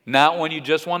 not when you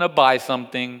just want to buy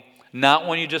something, not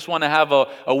when you just want to have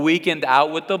a weekend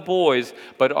out with the boys,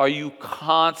 but are you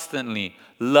constantly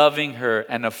loving her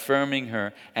and affirming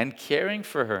her and caring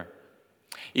for her?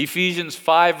 Ephesians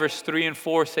 5 verse 3 and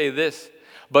 4 say this,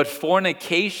 but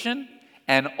fornication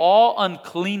and all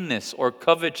uncleanness or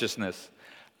covetousness,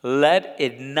 let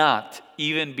it not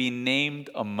even be named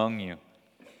among you.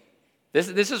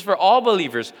 This is for all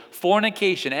believers.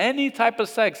 Fornication, any type of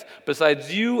sex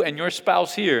besides you and your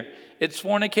spouse here, it's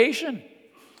fornication.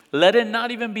 Let it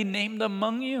not even be named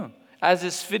among you, as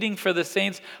is fitting for the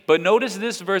saints. But notice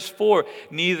this, verse 4,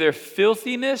 neither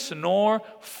filthiness nor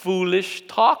foolish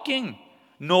talking,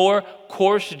 nor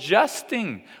coarse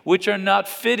jesting, which are not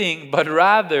fitting, but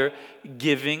rather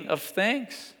giving of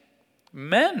thanks.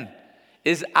 Men,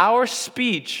 is our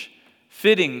speech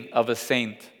fitting of a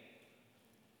saint?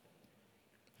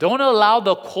 Don't allow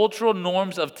the cultural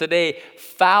norms of today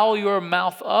foul your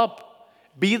mouth up.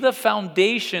 Be the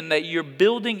foundation that you're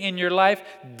building in your life,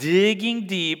 digging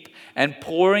deep and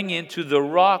pouring into the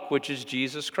rock, which is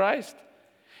Jesus Christ.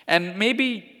 And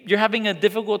maybe you're having a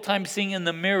difficult time seeing in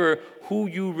the mirror who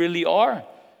you really are.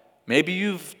 Maybe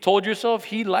you've told yourself,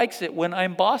 he likes it when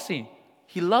I'm bossy.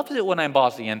 He loves it when I'm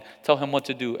bossy and tell him what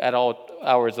to do at all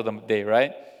hours of the day,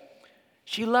 right?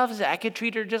 She loves it. I could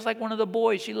treat her just like one of the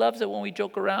boys. She loves it when we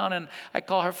joke around and I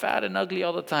call her fat and ugly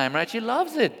all the time, right? She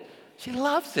loves it. She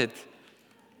loves it.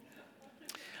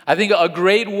 I think a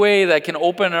great way that can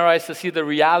open our eyes to see the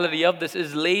reality of this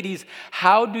is, ladies,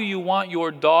 how do you want your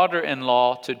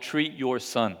daughter-in-law to treat your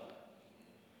son?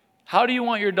 How do you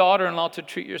want your daughter-in-law to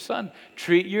treat your son?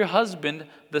 Treat your husband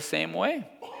the same way.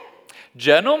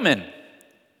 Gentlemen,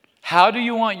 how do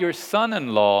you want your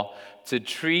son-in-law to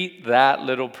treat that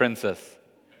little princess?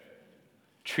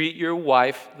 Treat your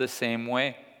wife the same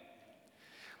way.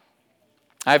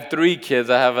 I have 3 kids.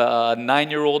 I have a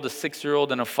 9-year-old, a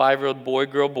 6-year-old, and a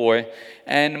 5-year-old boy.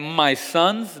 And my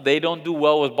sons, they don't do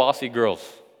well with bossy girls.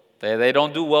 They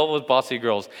don't do well with bossy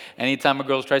girls. Anytime a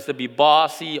girl tries to be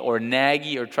bossy or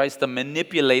naggy or tries to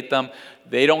manipulate them,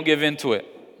 they don't give into it.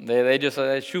 They just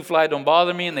say, shoe fly, don't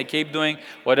bother me, and they keep doing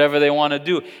whatever they want to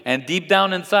do. And deep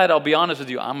down inside, I'll be honest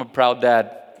with you, I'm a proud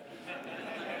dad.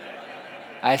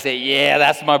 I say, yeah,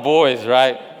 that's my boys,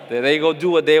 right? They go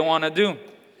do what they want to do.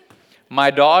 My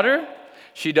daughter,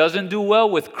 she doesn't do well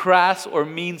with crass or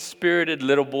mean-spirited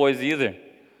little boys either.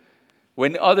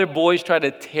 When other boys try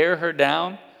to tear her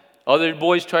down, other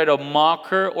boys try to mock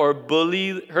her or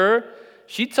bully her,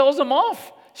 she tells them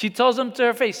off. She tells them to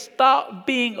her face, stop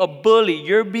being a bully.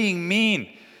 You're being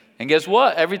mean. And guess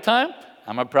what? Every time,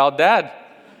 I'm a proud dad.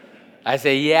 I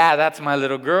say, yeah, that's my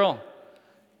little girl.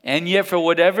 And yet, for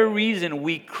whatever reason,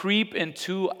 we creep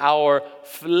into our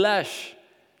flesh.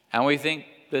 And we think,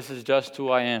 this is just who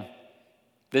I am.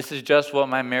 This is just what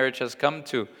my marriage has come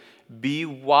to. Be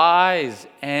wise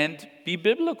and be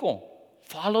biblical.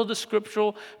 Follow the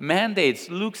scriptural mandates.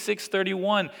 Luke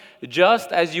 6:31,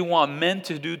 just as you want men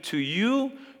to do to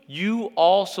you, you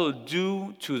also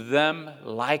do to them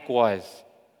likewise.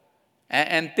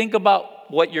 And think about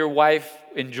what your wife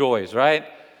enjoys, right?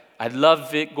 I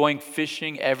love it going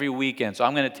fishing every weekend, so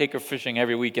I'm going to take her fishing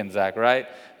every weekend, Zach, right?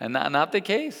 And not the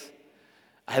case.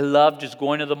 I love just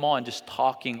going to the mall and just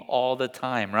talking all the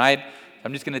time, right?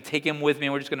 I'm just going to take him with me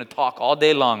and we're just going to talk all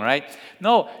day long, right?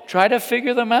 No, try to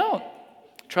figure them out.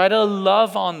 Try to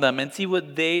love on them and see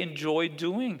what they enjoy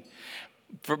doing.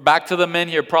 Back to the men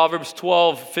here, Proverbs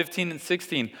 12, 15 and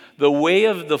 16. The way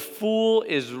of the fool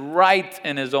is right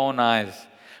in his own eyes,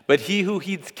 but he who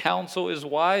heeds counsel is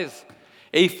wise.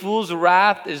 A fool's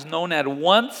wrath is known at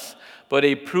once, but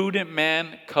a prudent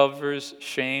man covers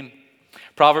shame.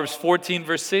 Proverbs 14,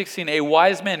 verse 16. A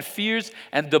wise man fears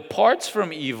and departs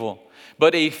from evil,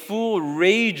 but a fool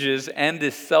rages and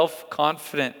is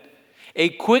self-confident. A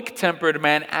quick-tempered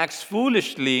man acts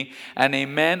foolishly, and a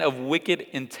man of wicked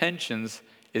intentions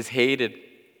is hated.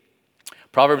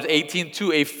 Proverbs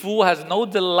 18:2. A fool has no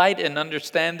delight in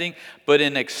understanding, but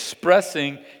in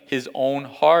expressing his own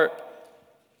heart.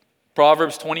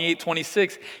 Proverbs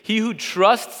 28:26. He who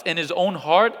trusts in his own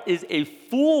heart is a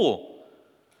fool,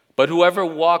 but whoever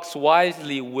walks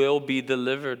wisely will be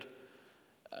delivered.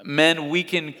 Men, we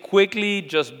can quickly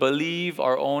just believe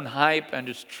our own hype and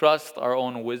just trust our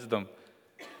own wisdom.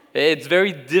 It's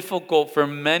very difficult for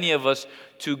many of us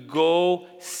to go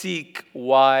seek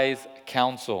wise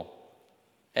counsel.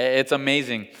 It's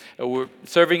amazing. We're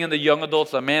serving in the young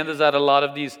adults. Amanda's at a lot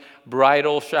of these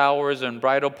bridal showers and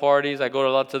bridal parties. I go to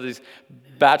a lot of these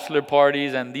bachelor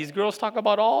parties, and these girls talk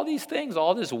about all these things,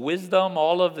 all this wisdom,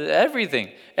 all of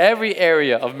everything, every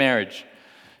area of marriage.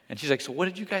 And she's like, so what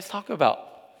did you guys talk about?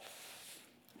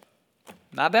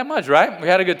 Not that much, right? We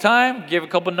had a good time, gave a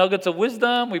couple nuggets of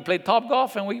wisdom, we played top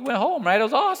golf, and we went home, right? It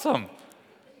was awesome.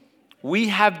 We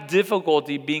have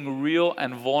difficulty being real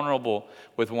and vulnerable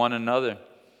with one another.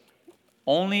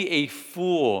 Only a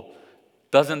fool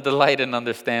doesn't delight in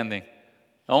understanding.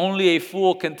 Only a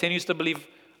fool continues to believe,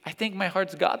 I think my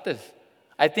heart's got this.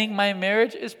 I think my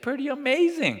marriage is pretty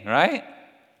amazing, right?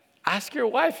 Ask your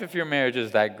wife if your marriage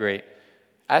is that great.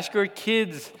 Ask your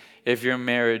kids if your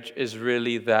marriage is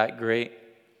really that great.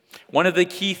 One of the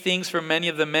key things for many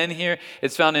of the men here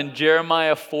is found in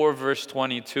Jeremiah 4, verse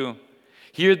 22.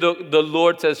 Here the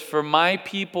Lord says, for my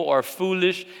people are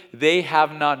foolish, they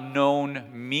have not known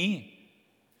me.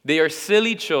 They are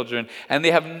silly children, and they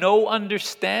have no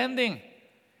understanding.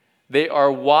 They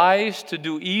are wise to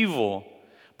do evil,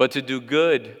 but to do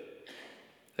good,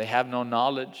 they have no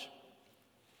knowledge.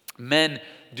 Men,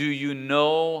 do you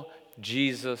know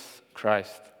Jesus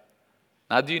Christ?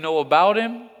 Now, do you know about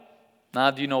him? Now,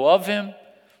 do you know of him?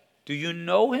 Do you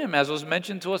know him, as was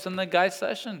mentioned to us in the guys'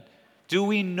 session? Do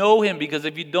we know him? Because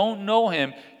if you don't know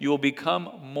him, you will become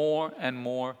more and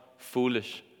more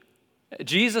foolish.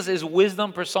 Jesus is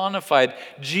wisdom personified.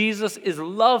 Jesus is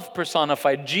love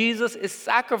personified. Jesus is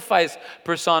sacrifice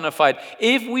personified.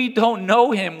 If we don't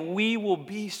know him, we will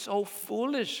be so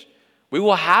foolish. We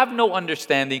will have no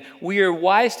understanding. We are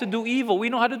wise to do evil. We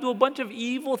know how to do a bunch of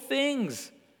evil things.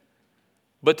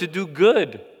 But to do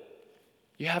good,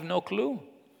 you have no clue.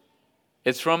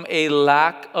 It's from a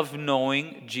lack of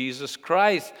knowing Jesus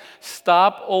Christ.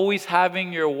 Stop always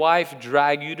having your wife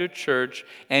drag you to church,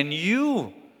 and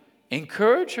you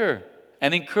encourage her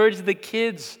and encourage the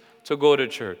kids to go to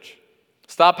church.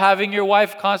 Stop having your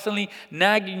wife constantly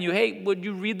nagging you. Hey, would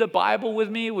you read the Bible with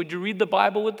me? Would you read the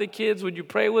Bible with the kids? Would you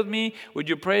pray with me? Would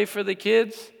you pray for the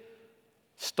kids?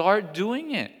 Start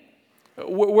doing it.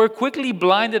 We're quickly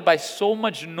blinded by so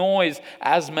much noise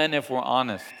as men, if we're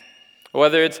honest.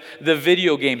 Whether it's the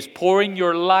video games, pouring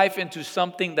your life into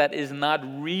something that is not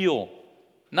real.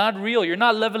 Not real. You're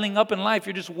not leveling up in life.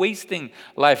 You're just wasting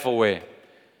life away.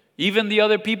 Even the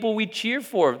other people we cheer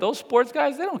for, those sports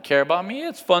guys, they don't care about me.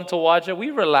 It's fun to watch it. We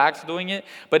relax doing it.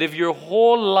 But if your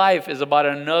whole life is about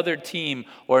another team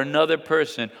or another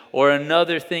person or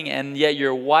another thing, and yet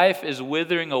your wife is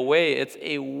withering away, it's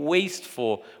a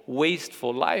wasteful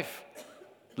life.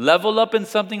 Level up in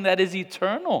something that is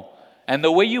eternal. And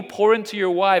the way you pour into your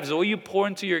wives, the way you pour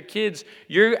into your kids,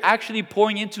 you're actually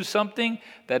pouring into something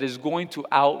that is going to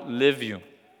outlive you.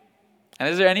 And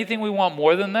is there anything we want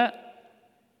more than that?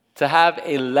 To have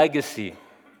a legacy.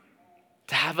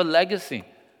 To have a legacy.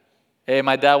 Hey,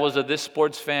 my dad was this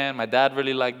sports fan. My dad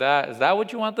really liked that. Is that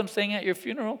what you want them saying at your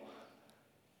funeral?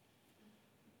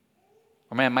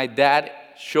 Or man, my dad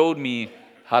showed me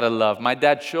how to love. My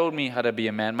dad showed me how to be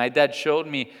a man. My dad showed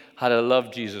me how to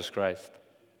love Jesus Christ.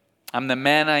 I'm the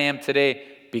man I am today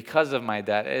because of my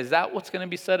dad. Is that what's going to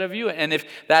be said of you? And if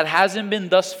that hasn't been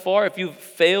thus far, if you've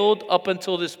failed up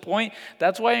until this point,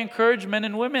 that's why I encourage men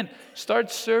and women,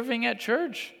 start serving at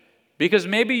church. Because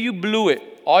maybe you blew it.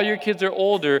 All your kids are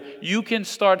older. You can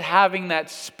start having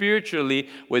that spiritually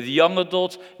with young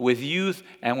adults, with youth,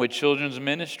 and with children's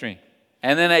ministry.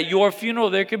 And then at your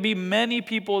funeral, there could be many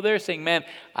people there saying, man,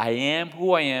 I am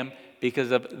who I am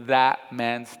because of that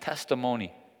man's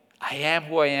testimony. I am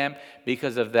who I am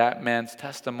because of that man's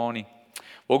testimony.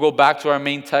 We'll go back to our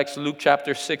main text, Luke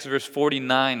chapter 6, verse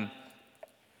 49.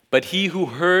 But he who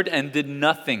heard and did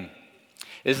nothing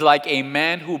is like a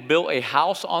man who built a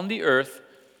house on the earth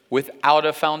without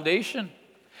a foundation,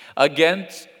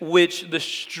 against which the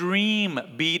stream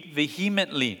beat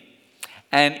vehemently,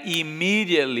 and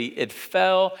immediately it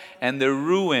fell, and the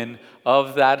ruin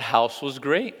of that house was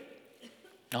great.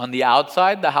 On the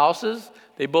outside, the houses,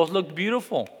 they both looked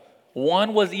beautiful.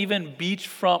 One was even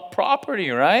beachfront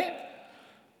property, right?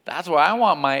 That's where I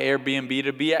want my Airbnb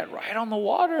to be at, right on the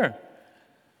water.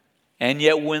 And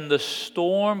yet when the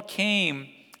storm came,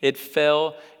 it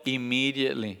fell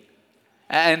immediately.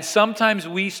 And sometimes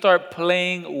we start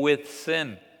playing with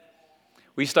sin.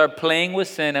 We start playing with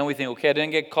sin and we think, okay, I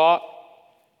didn't get caught.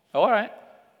 All right.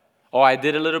 Oh, I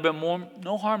did a little bit more.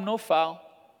 No harm, no foul.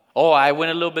 Oh, I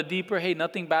went a little bit deeper. Hey,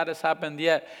 nothing bad has happened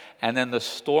yet. And then the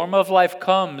storm of life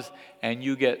comes and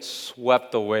you get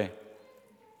swept away.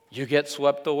 You get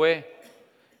swept away.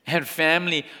 And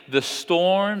family, the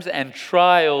storms and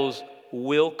trials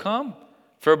will come.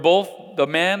 For both the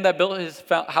man that built his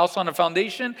house on a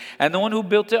foundation and the one who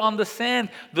built it on the sand,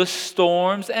 the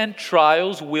storms and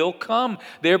trials will come.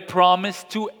 They're promised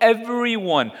to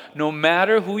everyone, no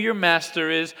matter who your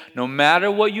master is, no matter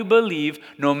what you believe,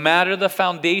 no matter the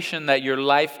foundation that your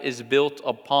life is built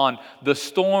upon. The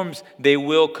storms, they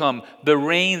will come. The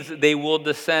rains, they will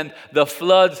descend. The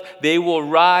floods, they will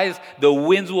rise. The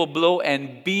winds will blow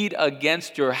and beat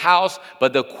against your house.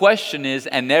 But the question is,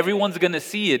 and everyone's going to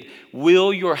see it,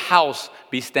 will your house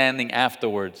be standing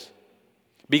afterwards?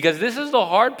 Because this is the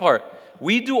hard part.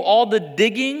 We do all the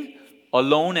digging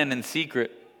alone and in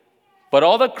secret. But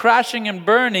all the crashing and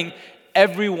burning,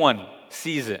 everyone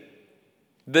sees it.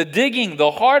 The digging,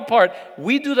 the hard part,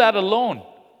 we do that alone.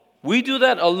 We do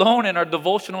that alone in our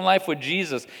devotional life with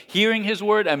Jesus, hearing His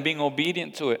word and being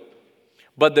obedient to it.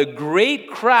 But the great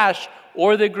crash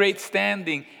or the great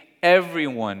standing,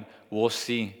 everyone will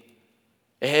see.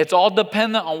 It's all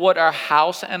dependent on what our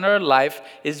house and our life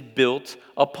is built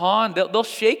upon. They'll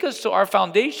shake us to our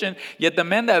foundation, yet the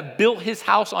man that built his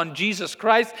house on Jesus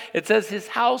Christ, it says his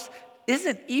house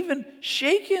isn't even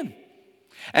shaken.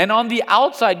 And on the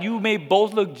outside, you may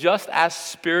both look just as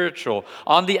spiritual.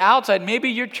 On the outside, maybe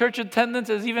your church attendance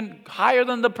is even higher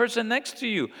than the person next to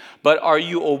you. But are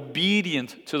you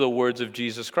obedient to the words of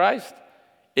Jesus Christ?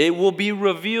 It will be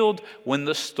revealed when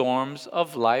the storms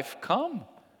of life come.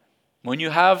 When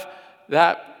you have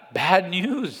that bad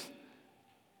news,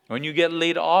 when you get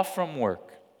laid off from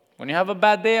work, when you have a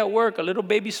bad day at work, a little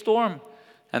baby storm,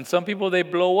 and some people, they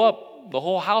blow up, the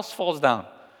whole house falls down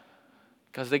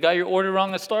because they got your order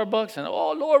wrong at Starbucks, and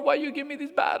oh Lord, why you give me these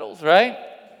battles, right?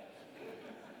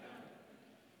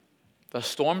 The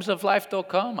storms of life, they'll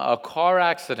come. A car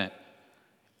accident,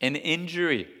 an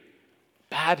injury,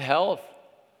 bad health,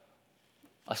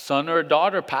 a son or a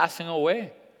daughter passing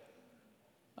away,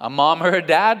 a mom or a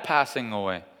dad passing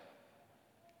away.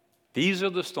 These are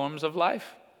the storms of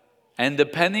life. And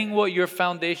depending what your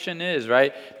foundation is,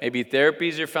 right? Maybe therapy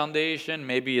is your foundation.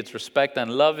 Maybe it's respect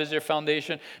and love is your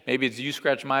foundation. Maybe it's you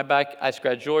scratch my back, I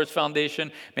scratch yours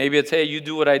foundation. Maybe it's, hey, you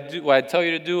do what I tell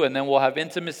you to do, and then we'll have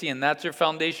intimacy, and that's your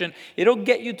foundation. It'll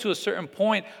get you to a certain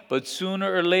point, but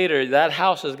sooner or later, that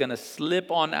house is going to slip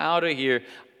on out of here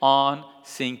on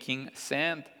sinking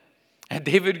sand. And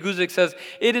David Guzik says,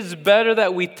 it is better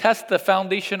that we test the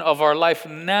foundation of our life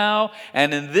now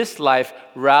and in this life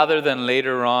rather than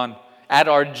later on at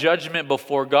our judgment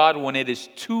before God when it is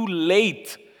too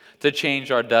late to change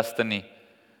our destiny.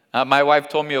 My wife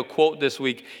told me a quote this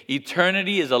week,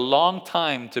 eternity is a long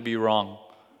time to be wrong.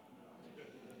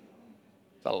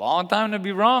 It's a long time to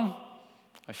be wrong.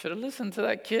 I should have listened to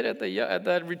that kid at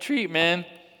that retreat, man.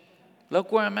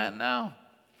 Look where I'm at now.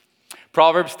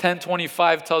 Proverbs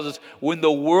 10:25 tells us, when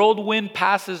the whirlwind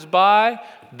passes by,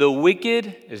 the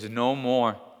wicked is no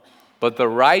more, but the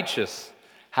righteous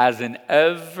has an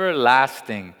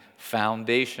everlasting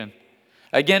foundation.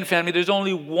 Again, family, there's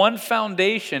only one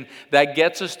foundation that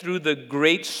gets us through the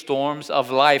great storms of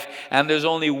life, and there's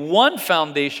only one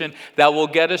foundation that will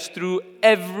get us through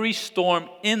every storm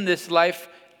in this life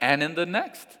and in the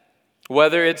next.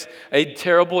 Whether it's a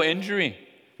terrible injury,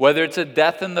 whether it's a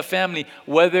death in the family,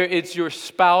 whether it's your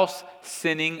spouse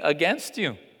sinning against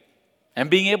you and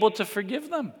being able to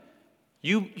forgive them.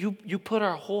 You put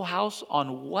our whole house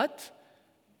on what?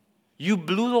 You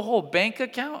blew the whole bank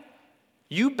account?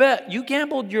 You bet, you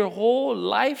gambled your whole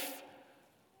life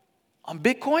on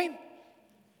Bitcoin?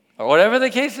 Or whatever the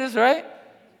case is, right?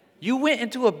 You went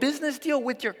into a business deal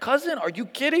with your cousin? Are you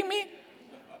kidding me?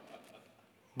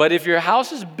 But if your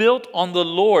house is built on the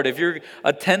Lord, if you're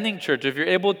attending church, if you're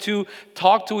able to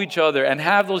talk to each other and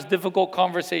have those difficult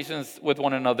conversations with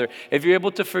one another, if you're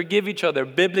able to forgive each other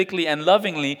biblically and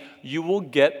lovingly, you will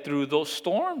get through those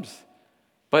storms.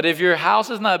 But if your house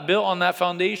is not built on that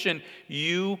foundation,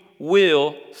 you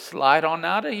will slide on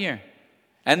out of here.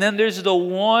 And then there's the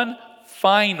one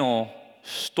final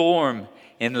storm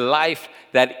in life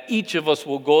that each of us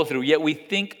will go through, yet we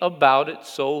think about it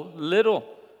so little.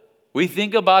 We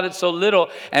think about it so little,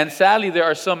 and sadly, there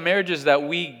are some marriages that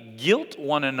we guilt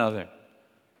one another.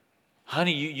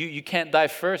 Honey, you can't die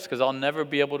first because I'll never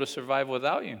be able to survive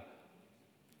without you.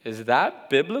 Is that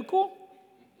biblical?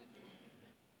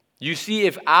 You see,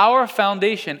 if our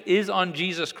foundation is on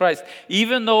Jesus Christ,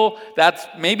 even though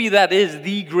maybe that is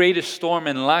the greatest storm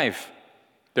in life,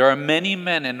 there are many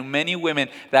men and many women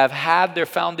that have had their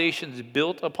foundations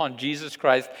built upon Jesus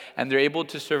Christ, and they're able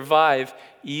to survive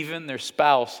even their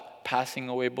spouse passing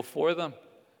away before them.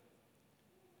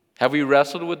 Have we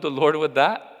wrestled with the Lord with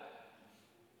that?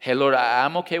 Hey, Lord,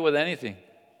 I'm okay with anything.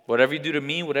 Whatever you do to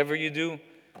me, whatever you do,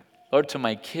 Lord, to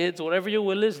my kids, whatever your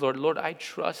will is, Lord, I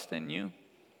trust in you.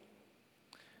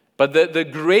 But the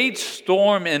great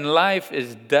storm in life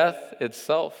is death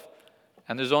itself.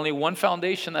 And there's only one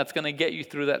foundation that's going to get you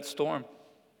through that storm.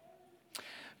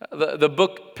 The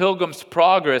book Pilgrim's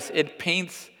Progress, it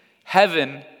paints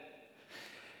heaven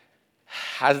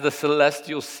as the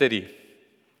celestial city.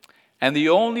 And the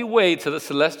only way to the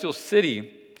celestial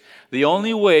city, the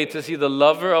only way to see the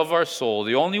lover of our soul,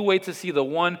 the only way to see the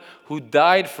one who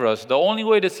died for us, the only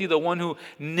way to see the one who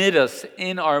knit us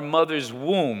in our mother's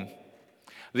womb,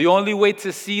 the only way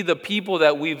to see the people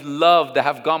that we've loved, that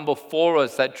have gone before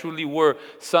us, that truly were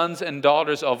sons and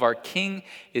daughters of our King,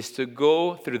 is to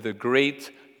go through the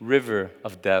great river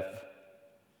of death.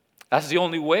 That's the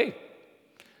only way.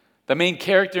 The main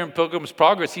character in Pilgrim's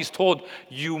Progress, he's told,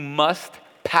 you must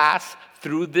pass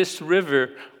through this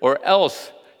river or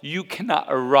else you cannot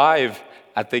arrive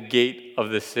at the gate of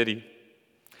the city.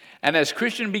 And as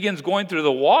Christian begins going through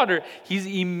the water, he's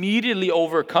immediately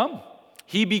overcome.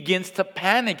 He begins to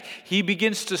panic. He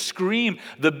begins to scream.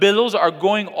 The billows are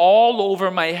going all over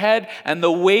my head and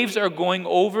the waves are going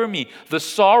over me. The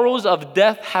sorrows of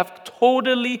death have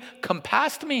totally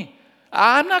compassed me.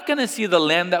 I'm not going to see the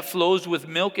land that flows with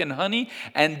milk and honey.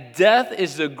 And death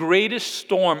is the greatest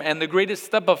storm and the greatest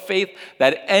step of faith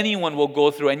that anyone will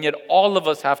go through. And yet all of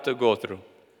us have to go through.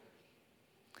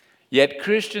 Yet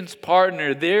Christian's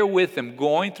partner there with him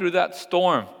going through that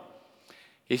storm,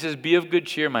 he says, be of good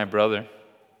cheer, my brother.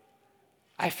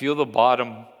 I feel the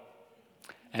bottom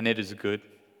and it is good.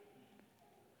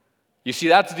 You see,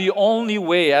 that's the only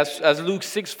way, as Luke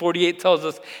 6:48 tells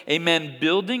us, a man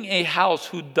building a house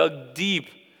who dug deep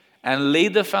and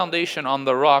laid the foundation on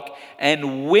the rock,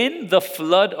 and when the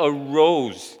flood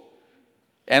arose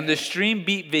and the stream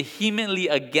beat vehemently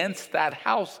against that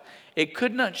house, it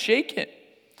could not shake it.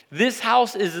 This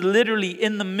house is literally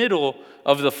in the middle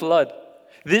of the flood.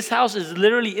 This house is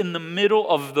literally in the middle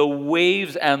of the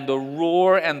waves and the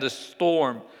roar and the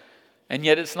storm, and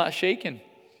yet it's not shaken.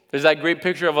 There's that great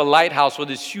picture of a lighthouse with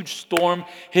this huge storm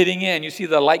hitting in. You see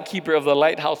the light keeper of the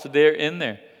lighthouse there in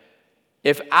there.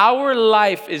 If our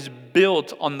life is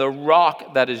built on the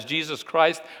rock that is Jesus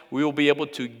Christ, we will be able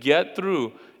to get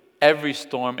through every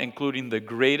storm, including the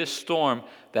greatest storm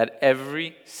that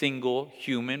every single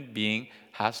human being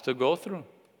has to go through.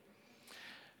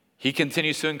 He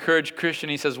continues to encourage Christian.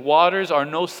 He says, waters are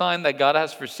no sign that God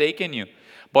has forsaken you,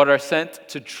 but are sent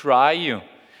to try you,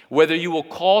 whether you will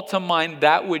call to mind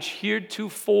that which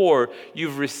heretofore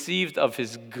you've received of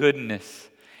his goodness,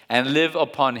 and live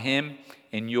upon him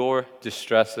in your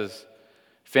distresses.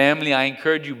 Family, I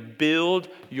encourage you, build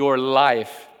your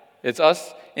life. It's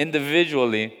us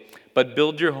individually, but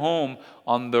build your home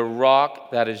on the rock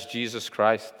that is Jesus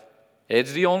Christ.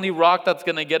 It's the only rock that's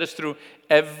going to get us through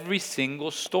every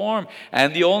single storm.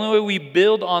 And the only way we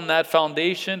build on that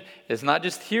foundation is not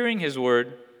just hearing his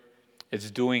word,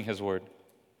 it's doing his word.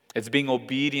 It's being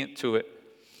obedient to it.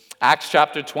 Acts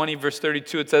chapter 20, verse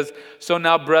 32, it says, so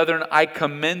now, brethren, I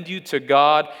commend you to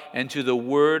God and to the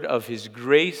word of his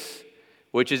grace,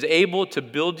 which is able to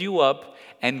build you up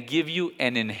and give you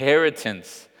an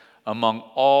inheritance among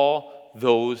all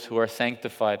those who are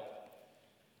sanctified.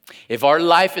 If our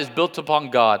life is built upon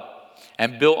God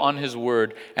and built on his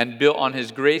word and built on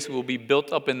his grace, we will be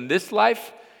built up in this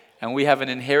life, and we have an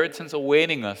inheritance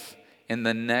awaiting us in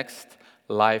the next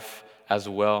life as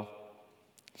well.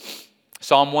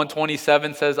 Psalm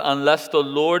 127 says, unless the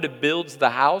Lord builds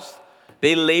the house,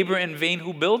 they labor in vain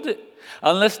who build it.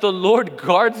 Unless the Lord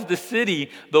guards the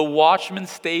city, the watchman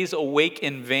stays awake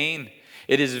in vain.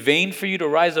 It is vain for you to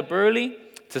rise up early,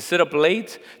 to sit up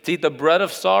late, to eat the bread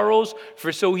of sorrows,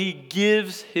 for so he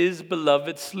gives his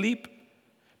beloved sleep.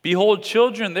 Behold,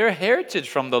 children, their heritage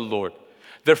from the Lord.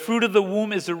 The fruit of the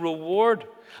womb is a reward.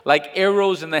 Like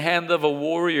arrows in the hand of a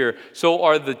warrior, so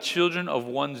are the children of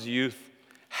one's youth.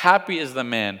 Happy is the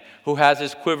man who has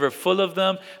his quiver full of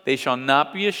them. They shall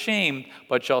not be ashamed,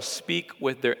 but shall speak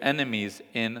with their enemies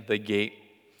in the gate.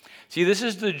 See, this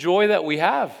is the joy that we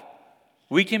have.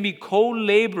 We can be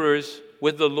co-laborers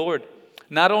with the Lord.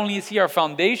 Not only is he our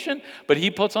foundation, but he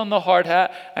puts on the hard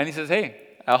hat and he says, hey,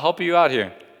 I'll help you out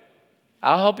here.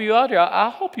 I'll help you out here.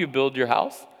 I'll help you build your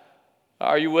house.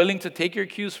 Are you willing to take your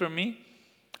cues from me?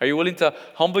 Are you willing to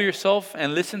humble yourself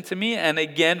and listen to me? And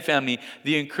again, family,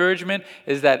 the encouragement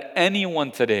is that anyone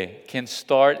today can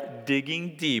start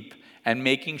digging deep and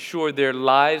making sure their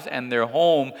lives and their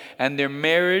home and their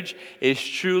marriage is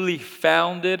truly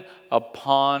founded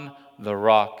upon the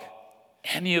rock.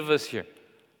 Any of us here.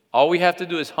 All we have to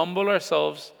do is humble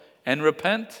ourselves and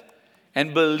repent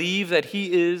and believe that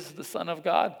he is the Son of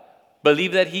God.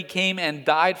 Believe that he came and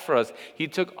died for us. He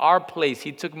took our place.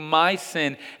 He took my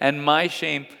sin and my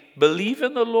shame. Believe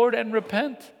in the Lord and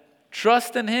repent.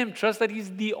 Trust in him. Trust that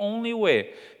he's the only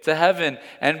way to heaven.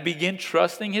 And begin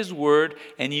trusting his word,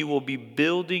 and you will be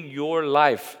building your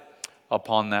life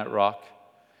upon that rock.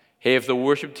 Hey, if the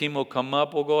worship team will come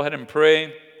up, we'll go ahead and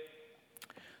pray.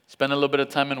 Spend a little bit of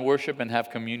time in worship and have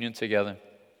communion together.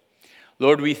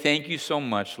 Lord, we thank you so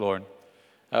much, Lord.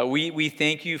 We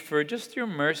thank you for just your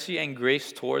mercy and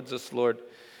grace towards us, Lord.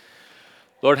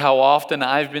 Lord, how often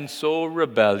I've been so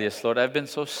rebellious, Lord. I've been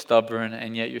so stubborn,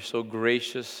 and yet you're so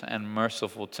gracious and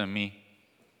merciful to me.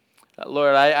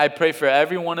 Lord, I pray for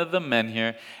every one of the men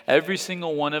here, every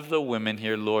single one of the women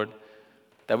here, Lord,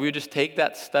 that we would just take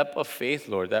that step of faith,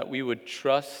 Lord, that we would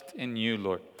trust in you,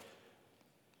 Lord.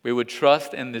 We would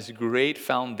trust in this great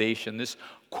foundation, this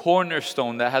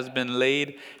cornerstone that has been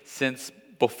laid since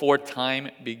before time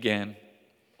began.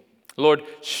 Lord,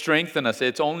 strengthen us.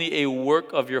 It's only a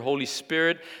work of your Holy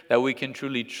Spirit that we can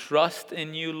truly trust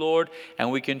in you, Lord, and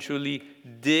we can truly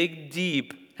dig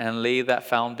deep and lay that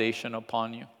foundation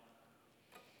upon you.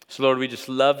 So, Lord, we just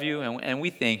love you and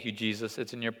we thank you, Jesus.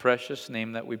 It's in your precious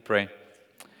name that we pray.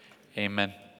 Amen.